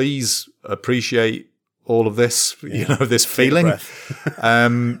just please appreciate all of this, this feeling.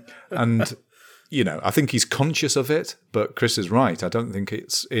 And, I think he's conscious of it, but Chris is right. I don't think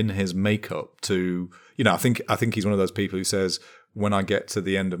it's in his makeup to, I think he's one of those people who says, when I get to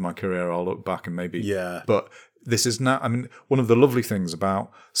the end of my career, I'll look back and maybe. Yeah. But this is now, one of the lovely things about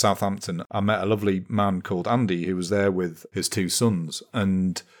Southampton, I met a lovely man called Andy who was there with his 2 sons,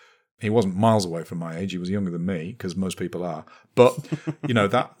 and he wasn't miles away from my age. He was younger than me, because most people are. But,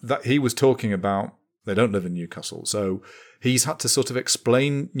 that he was talking about, they don't live in Newcastle. So he's had to sort of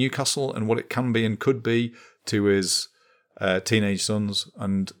explain Newcastle and what it can be and could be to his teenage sons.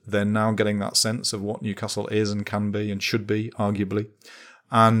 And they're now getting that sense of what Newcastle is and can be and should be, arguably.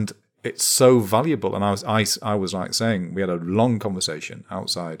 And it's so valuable. And I was like saying, we had a long conversation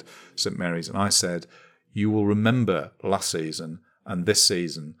outside St Mary's, and I said, you will remember last season and this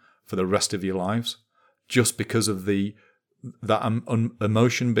season for the rest of your lives, just because of that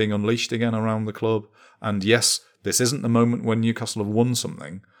emotion being unleashed again around the club. And yes, this isn't the moment when Newcastle have won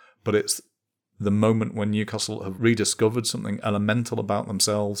something, but it's the moment when Newcastle have rediscovered something elemental about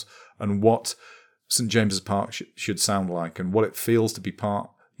themselves and what St James's Park should sound like, and what it feels to be part,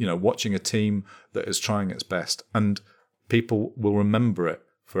 watching a team that is trying its best. And people will remember it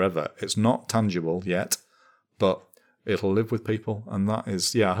forever. It's not tangible yet, but it'll live with people. And that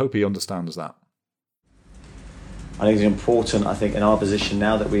is, I hope he understands that. I think it's important, in our position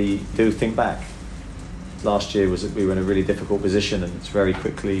now, that we do think back. Last year we were in a really difficult position, and it's very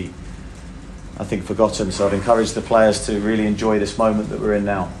quickly, I think, forgotten. So I'd encourage the players to really enjoy this moment that we're in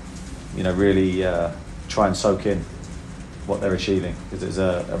now. Really try and soak in what they're achieving, because it's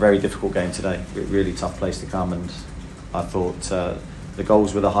a very difficult game today. Really tough place to come, and I thought the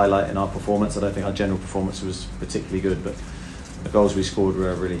goals were the highlight in our performance. I don't think our general performance was particularly good, but the goals we scored were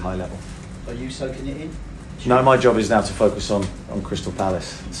a really high level. Are you soaking it in? No, my job is now to focus on Crystal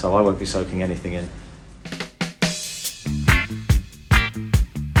Palace, so I won't be soaking anything in.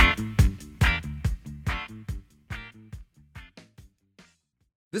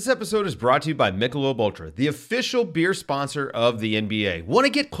 This episode is brought to you by Michelob Ultra, the official beer sponsor of the NBA. Want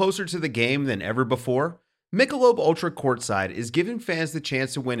to get closer to the game than ever before? Michelob Ultra Courtside is giving fans the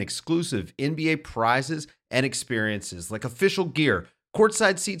chance to win exclusive NBA prizes and experiences like official gear,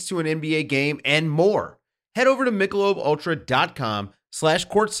 courtside seats to an NBA game, and more. Head over to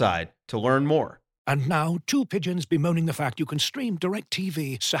MichelobUltra.com/courtside to learn more. And now, 2 pigeons bemoaning the fact you can stream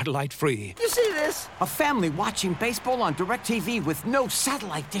DirecTV satellite-free. You see this? A family watching baseball on DirecTV with no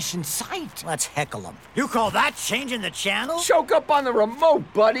satellite dish in sight. Let's heckle them. You call that changing the channel? Choke up on the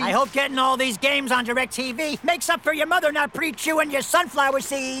remote, buddy. I hope getting all these games on DirecTV makes up for your mother not pre-chewing your sunflower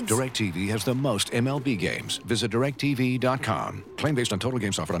seeds. DirecTV has the most MLB games. Visit DirecTV.com. Claim based on total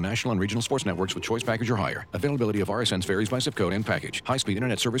games offered on national and regional sports networks with choice package or higher. Availability of RSNs varies by zip code and package. High-speed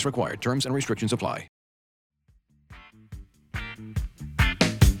internet service required. Terms and restrictions apply.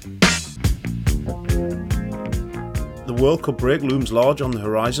 The World Cup break looms large on the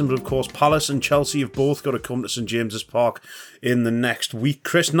horizon, but of course Palace and Chelsea have both got to come to St James's Park in the next week.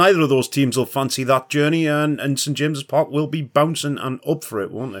 Chris, neither of those teams will fancy that journey, and St James's Park will be bouncing and up for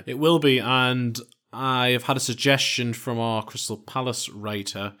it, won't they? It will be, and I have had a suggestion from our Crystal Palace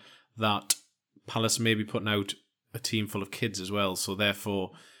writer that Palace may be putting out a team full of kids as well, so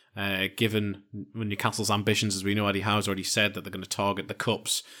therefore, given Newcastle's ambitions, as we know, Eddie Howe's already said that they're going to target the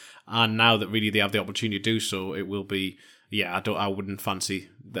cups, and now that really they have the opportunity to do so, it will be, I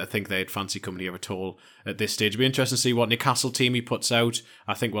think they'd fancy coming here at all at this stage. It'll be interesting to see what Newcastle team he puts out.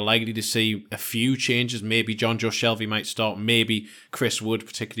 I think we're likely to see a few changes. Maybe John Joe Shelvey might start, maybe Chris Wood,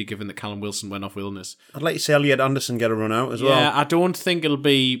 particularly given that Callum Wilson went off with illness. I'd like to see Elliot Anderson get a run out as well. Yeah, I don't think it'll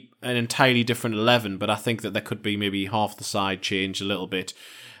be an entirely different 11, but I think that there could be maybe half the side change a little bit.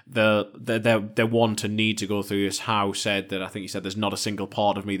 The want to need to go through this. Howe said that, I think he said, there's not a single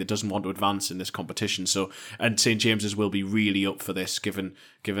part of me that doesn't want to advance in this competition. So, and St James's will be really up for this, given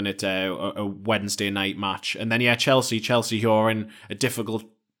it a Wednesday night match. And then Chelsea who are in a difficult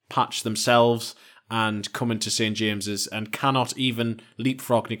patch themselves and coming to St James's and cannot even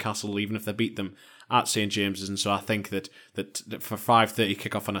leapfrog Newcastle, even if they beat them at St James's. And so I think that for 5:30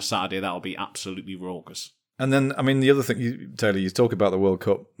 kickoff on a Saturday, that'll be absolutely raucous. And then, the other thing, Taylor, you talk about the World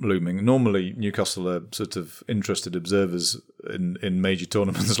Cup looming. Normally, Newcastle are sort of interested observers in major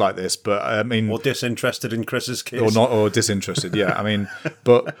tournaments like this, but or disinterested in Chris's case, or disinterested. Yeah,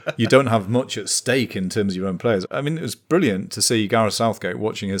 but you don't have much at stake in terms of your own players. It was brilliant to see Gareth Southgate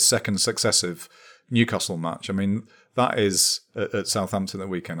watching his second successive Newcastle match. That is at Southampton that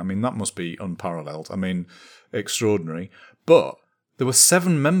weekend. That must be unparalleled. Extraordinary, but. There were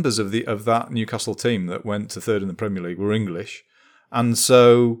 7 members of that Newcastle team that went to third in the Premier League were English, and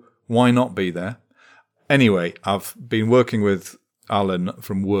so why not be there? Anyway, I've been working with Alan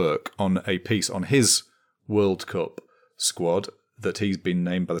from work on a piece on his World Cup squad that he's been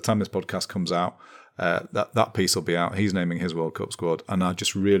named. By the time this podcast comes out, that piece will be out. He's naming his World Cup squad, and I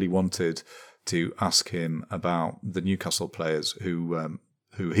just really wanted to ask him about the Newcastle players who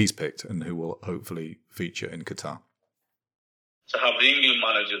he's picked and who will hopefully feature in Qatar. To have the England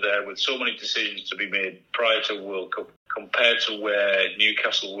manager there with so many decisions to be made prior to World Cup compared to where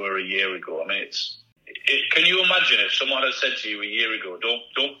Newcastle were a year ago. I mean, can you imagine if someone had said to you a year ago,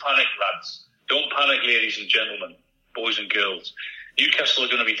 don't panic, lads. Don't panic, ladies and gentlemen, boys and girls. Newcastle are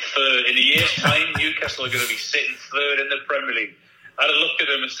going to be third. In a year's time, Newcastle are going to be sitting third in the Premier League. I'd have looked at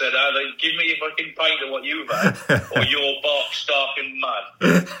them and said, either give me a fucking pint of what you've had, or you're bark stark and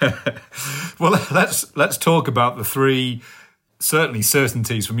mad. Well, let's talk about the three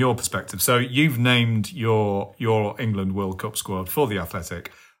certainties from your perspective. So you've named your England World Cup squad for the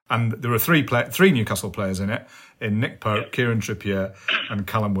Athletic, and there are three Newcastle players in it, in Nick Pope, Kieran Trippier and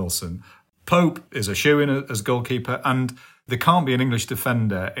Callum Wilson. Pope is a shoo-in as goalkeeper, and there can't be an English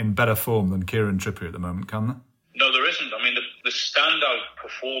defender in better form than Kieran Trippier at the moment, can there? No, there isn't. I mean, the standout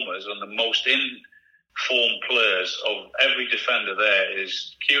performers and the most in-form players of every defender there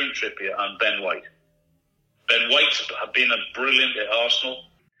is Kieran Trippier and Ben White. Ben White's been brilliant at Arsenal,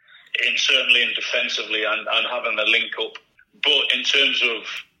 certainly in defensively and having the link up. But in terms of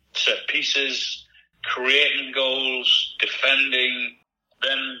set pieces, creating goals, defending,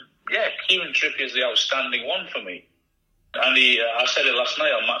 then, yeah, Kieran Trippier is the outstanding one for me. And I said it last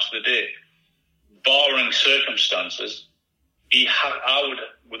night on Match of the Day, barring circumstances, I would,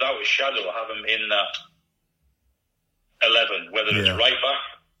 without a shadow, have him in that 11, whether it's right back,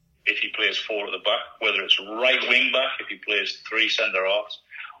 if he plays 4 at the back, whether it's right wing back, if he plays 3 centre-halves,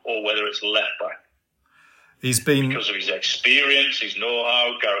 or whether it's left back. Because of his experience, his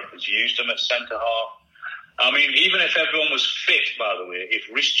know-how, Gareth has used him at centre-half. I mean, even if everyone was fit, by the way, if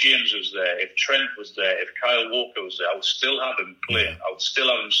Rhys James was there, if Trent was there, if Kyle Walker was there, I would still have him playing. I would still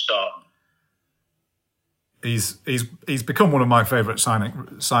have him starting. He's become one of my favourite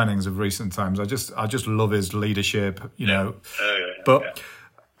signings of recent times. I just love his leadership, you know.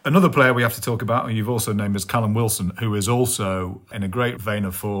 Another player we have to talk about, and you've also named, is Callum Wilson, who is also in a great vein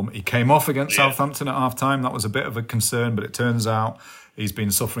of form. He came off against Southampton at half-time. That was a bit of a concern, but it turns out he's been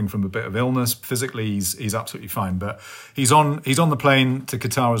suffering from a bit of illness. Physically, he's absolutely fine. But he's on the plane to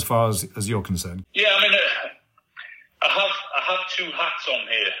Qatar as far as you're concerned. Yeah, I mean, I have 2 hats on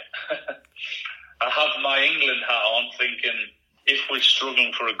here. I have my England hat on, thinking if we're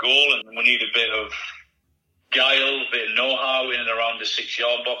struggling for a goal and we need a bit of guile, a bit of know-how in and around the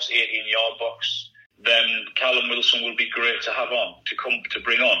 6-yard box, 18-yard box, then Callum Wilson will be great to have on, to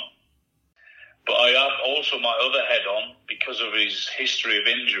bring on. But I have also my other head on, because of his history of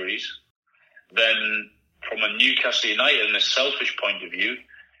injuries, then from a Newcastle United and a selfish point of view,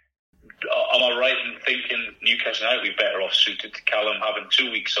 am I right in thinking Newcastle United would be better off suited to Callum having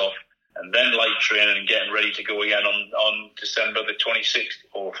 2 weeks off and then light training and getting ready to go again on December the 26th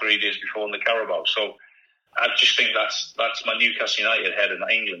or 3 days before in the Carabao? So I just think that's my Newcastle United head and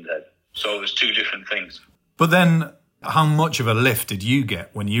England head. So there's 2 different things. But then, how much of a lift did you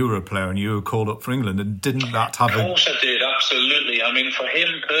get when you were a player and you were called up for England? And didn't that have Of course I did, absolutely. I mean, for him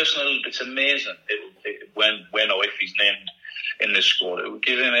personally, it's amazing. When or if he's named in the squad, it would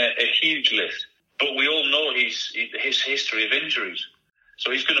give him a huge lift. But we all know his history of injuries. So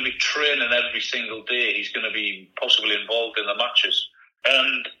he's going to be training every single day. He's going to be possibly involved in the matches.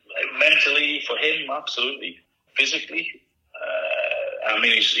 And mentally, for him, absolutely. Physically, I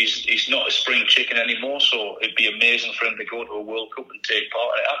mean, he's not a spring chicken anymore, so it'd be amazing for him to go to a World Cup and take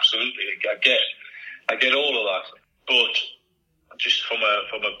part in it. Absolutely. I get all of that. But just from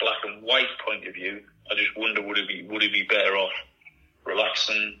a black and white point of view, I just wonder, would he be better off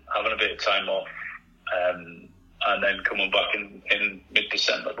relaxing, having a bit of time off, and then coming back in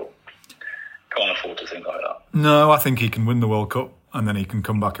mid-December? But can't afford to think like that. No, I think he can win the World Cup and then he can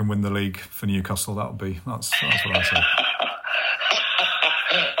come back and win the league for Newcastle. That's what I say.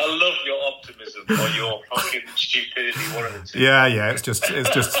 I love your optimism or your fucking stupidity. One of the 2. Yeah. It's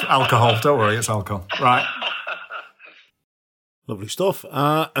just alcohol. Don't worry, it's alcohol. Right. Lovely stuff.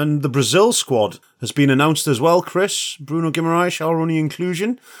 And the Brazil squad has been announced as well, Chris. Bruno Guimaraes, our only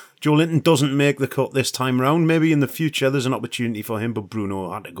inclusion. Joe Linton doesn't make the cut this time round. Maybe in the future there's an opportunity for him, but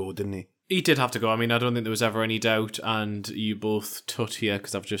Bruno had to go, didn't he? He did have to go. I mean, I don't think there was ever any doubt. And you both tut here,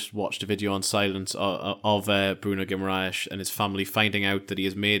 because I've just watched a video on Silence of Bruno Guimaraes and his family finding out that he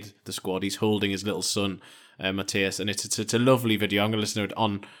has made the squad. He's holding his little son, Mateus, and it's a lovely video. I'm going to listen to it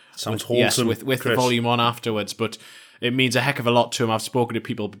on sounds wholesome, with the volume on afterwards. But it means a heck of a lot to him. I've spoken to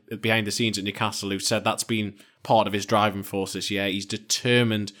people behind the scenes at Newcastle who've said that's been part of his driving force this year. He's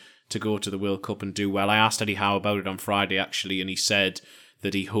determined to go to the World Cup and do well. I asked Eddie Howe about it on Friday, actually, and he said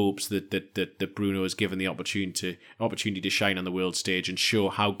that he hopes that Bruno is given the opportunity to shine on the world stage and show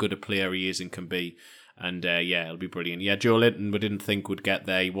how good a player he is and can be. And it'll be brilliant. Yeah, Joe Linton we didn't think would get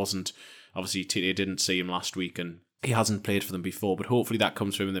there. He wasn't. Obviously, they didn't see him last week, and he hasn't played for them before. But hopefully that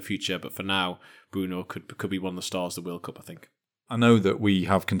comes for him in the future. But for now, Bruno could be one of the stars of the World Cup, I think. I know that we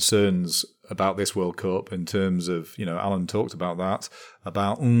have concerns about this World Cup in terms of, Alan talked about that,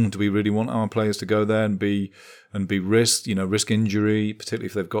 about do we really want our players to go there and be risked, risk injury, particularly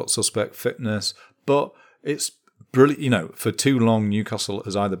if they've got suspect fitness. But it's brilliant, for too long Newcastle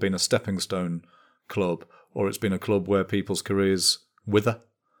has either been a stepping stone club or it's been a club where people's careers wither.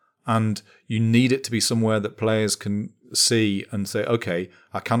 And you need it to be somewhere that players can see and say, okay,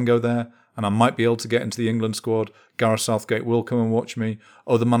 I can go there and I might be able to get into the England squad. Gareth Southgate will come and watch me.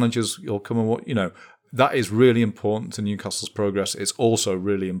 Other managers will come and watch. That is really important to Newcastle's progress. It's also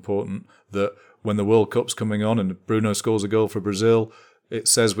really important that when the World Cup's coming on and Bruno scores a goal for Brazil, it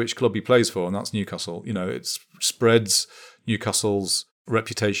says which club he plays for, and that's Newcastle. It spreads Newcastle's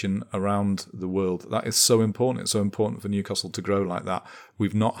reputation around the world. That is so important. It's so important for Newcastle to grow like that.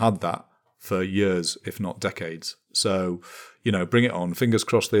 We've not had that for years, if not decades. So, bring it on. Fingers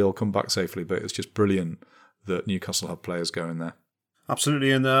crossed they all come back safely, but it's just brilliant that Newcastle have players going there.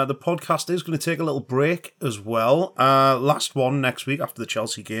 Absolutely, and the podcast is going to take a little break as well. Last one next week after the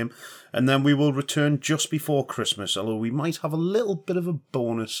Chelsea game, and then we will return just before Christmas, although we might have a little bit of a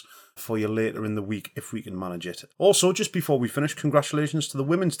bonus for you later in the week if we can manage it. Also, just before we finish, congratulations to the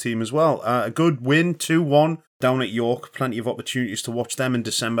women's team as well. A good win, 2-1 down at York. Plenty of opportunities to watch them in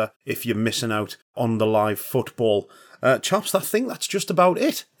December if you're missing out on the live football. Chaps, I think that's just about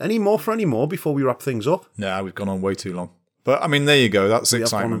it. Any more before we wrap things up? Yeah, we've gone on way too long. But, there you go. That's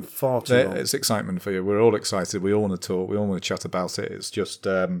excitement. Far too long. It's excitement for you. We're all excited. We all want to talk. We all want to chat about it. It's just,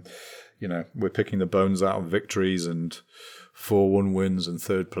 we're picking the bones out of victories and 4-1 wins and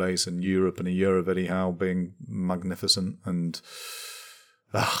third place in Europe and a year of Eddie Howe being magnificent. And,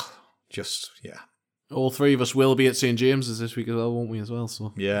 all three of us will be at St. James's this week as well, won't we, as well?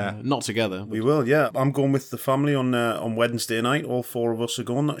 So yeah. Not together. But... We will, yeah. I'm going with the family on Wednesday night. All four of us are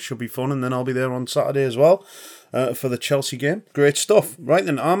going. That should be fun. And then I'll be there on Saturday as well for the Chelsea game. Great stuff. Right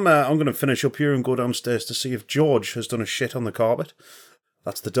then, I'm going to finish up here and go downstairs to see if George has done a shit on the carpet.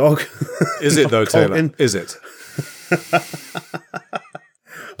 That's the dog. Is it though, Taylor? Is it?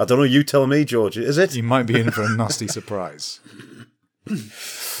 I don't know. You tell me, George. Is it? You might be in for a nasty surprise.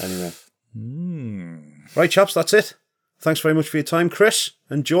 Anyway. Right, chaps, that's it. Thanks very much for your time, Chris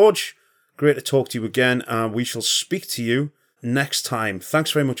and George. Great to talk to you again, and we shall speak to you next time.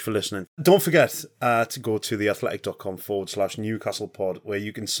 Thanks very much for listening. Don't forget to go to theathletic.com/NewcastlePod, where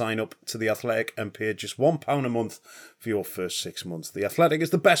you can sign up to The Athletic and pay just £1 a month for your first 6 months. The Athletic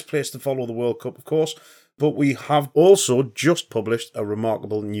is the best place to follow the World Cup, of course, but we have also just published a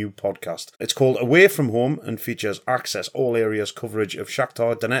remarkable new podcast. It's called Away From Home and features access all areas coverage of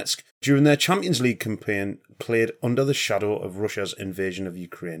Shakhtar Donetsk during their Champions League campaign played under the shadow of Russia's invasion of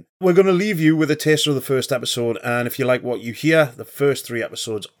Ukraine. We're going to leave you with a taster of the first episode, and if you like what you hear, the first 3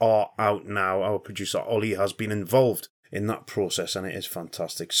 episodes are out now. Our producer Ollie has been involved in that process, and it is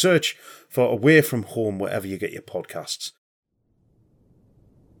fantastic. Search for Away From Home wherever you get your podcasts.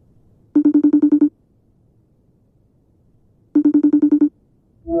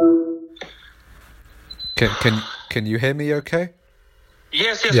 Can you hear me okay?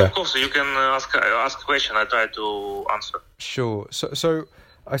 Yes, yeah. Of course. You can ask a question. I try to answer. Sure. So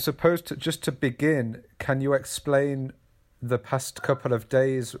I suppose just to begin, can you explain the past couple of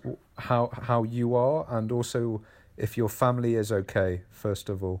days how you are, and also if your family is okay, first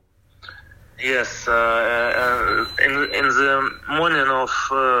of all? Yes. In the morning of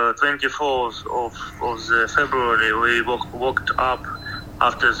 24th of the February, we woke up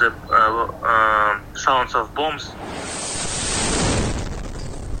after the sounds of bombs.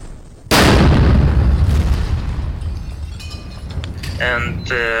 And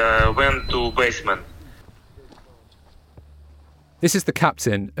went to basement. This is the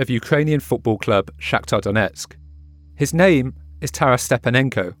captain of Ukrainian football club Shakhtar Donetsk. His name is Taras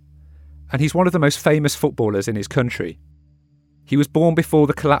Stepanenko, and he's one of the most famous footballers in his country. He was born before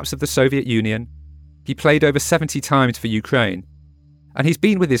the collapse of the Soviet Union. He played over 70 times for Ukraine, and he's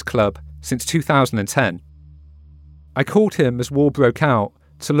been with his club since 2010. I called him as war broke out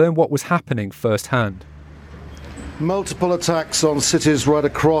to learn what was happening firsthand. multiple attacks on cities right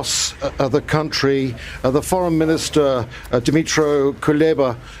across the country. The Foreign Minister, Dmytro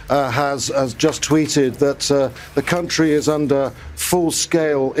Kuleba, has just tweeted that the country is under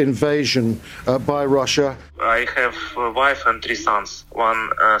full-scale invasion by Russia. I have a wife and 3 sons, one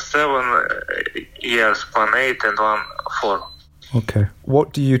 7 years, one 8 and one 4. Okay.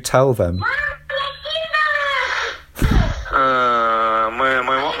 What do you tell them?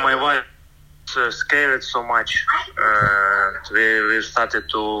 My wife is scared so much, and we started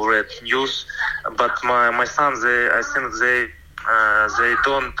to read news. But my sons, I think they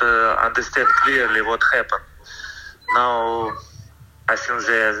don't understand clearly what happened. Now I think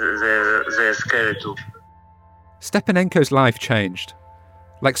they're scared too. Stepanenko's life changed,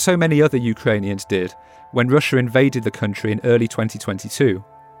 like so many other Ukrainians did when Russia invaded the country in early 2022.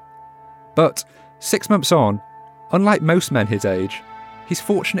 But 6 months on, unlike most men his age, he's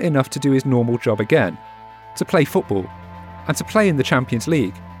fortunate enough to do his normal job again, to play football, and to play in the Champions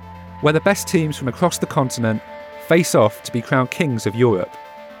League, where the best teams from across the continent face off to be crowned kings of Europe.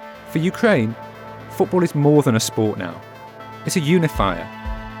 For Ukraine, football is more than a sport now. It's a unifier.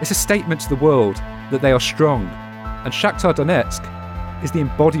 It's a statement to the world that they are strong, and Shakhtar Donetsk is the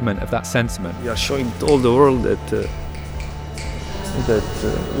embodiment of that sentiment. We are showing to all the world that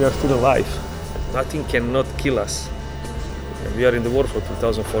we are still alive. Nothing cannot kill us. We are in the war for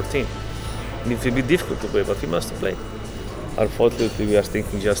 2014. It will be difficult to play, but we must play. Unfortunately, we are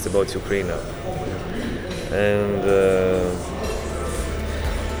thinking just about Ukraine now. And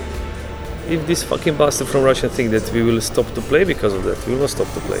if this fucking bastard from Russia think that we will stop to play because of that, we will not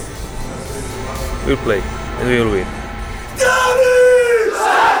stop to play. We'll play, and we will win.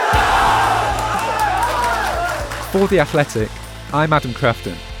 For The Athletic, I'm Adam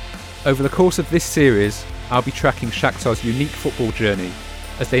Crafton. Over the course of this series, I'll be tracking Shakhtar's unique football journey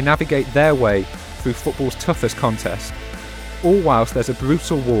as they navigate their way through football's toughest contest, all whilst there's a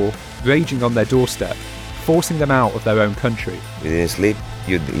brutal war raging on their doorstep, forcing them out of their own country. You didn't sleep,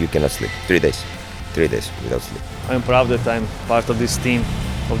 you cannot sleep. 3 days. 3 days without sleep. I'm proud that I'm part of this team,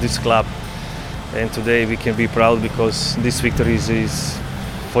 of this club, and today we can be proud because this victory is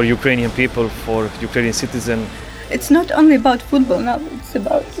for Ukrainian people, for Ukrainian citizens. It's not only about football now, it's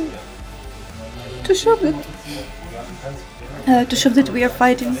about to show that we are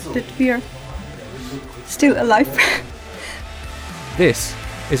fighting, that we are still alive. This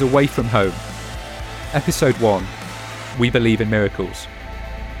is Away From Home, Episode 1, We Believe in Miracles.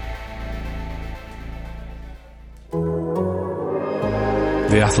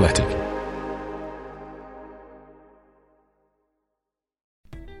 The Athletic.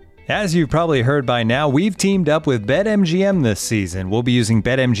 As you've probably heard by now, we've teamed up with BetMGM this season. We'll be using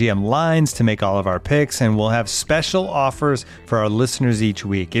BetMGM lines to make all of our picks, and we'll have special offers for our listeners each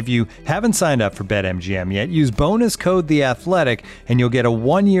week. If you haven't signed up for BetMGM yet, use bonus code The Athletic, and you'll get a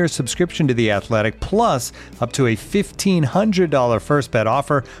 1-year subscription to The Athletic, plus up to a $1,500 first bet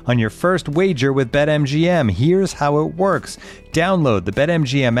offer on your first wager with BetMGM. Here's how it works. Download the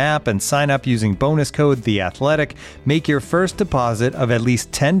BetMGM app and sign up using bonus code The Athletic. Make your first deposit of at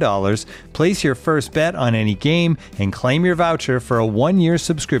least $10, place your first bet on any game, and claim your voucher for a 1-year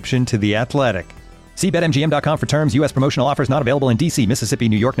subscription to The Athletic. See BetMGM.com for terms. U.S. promotional offers not available in D.C., Mississippi,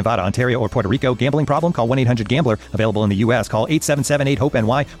 New York, Nevada, Ontario, or Puerto Rico. Gambling problem? Call 1-800-GAMBLER. Available in the U.S. Call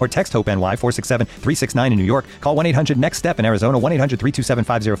 877-8-HOPE-NY or text HOPE-NY 467-369 in New York. Call 1-800-NEXT-STEP in Arizona.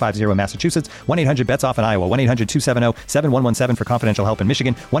 1-800-327-5050 in Massachusetts. 1-800-BETS-OFF in Iowa. 1-800-270-7117 for confidential help in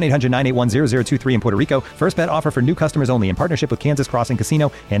Michigan. 1-800-981-0023 in Puerto Rico. First bet offer for new customers only in partnership with Kansas Crossing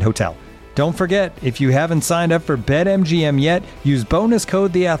Casino and Hotel. Don't forget, if you haven't signed up for BetMGM yet, use bonus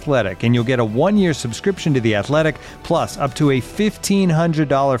code The Athletic, and you'll get a 1-year subscription to The Athletic, plus up to a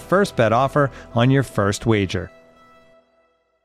 $1,500 first bet offer on your first wager.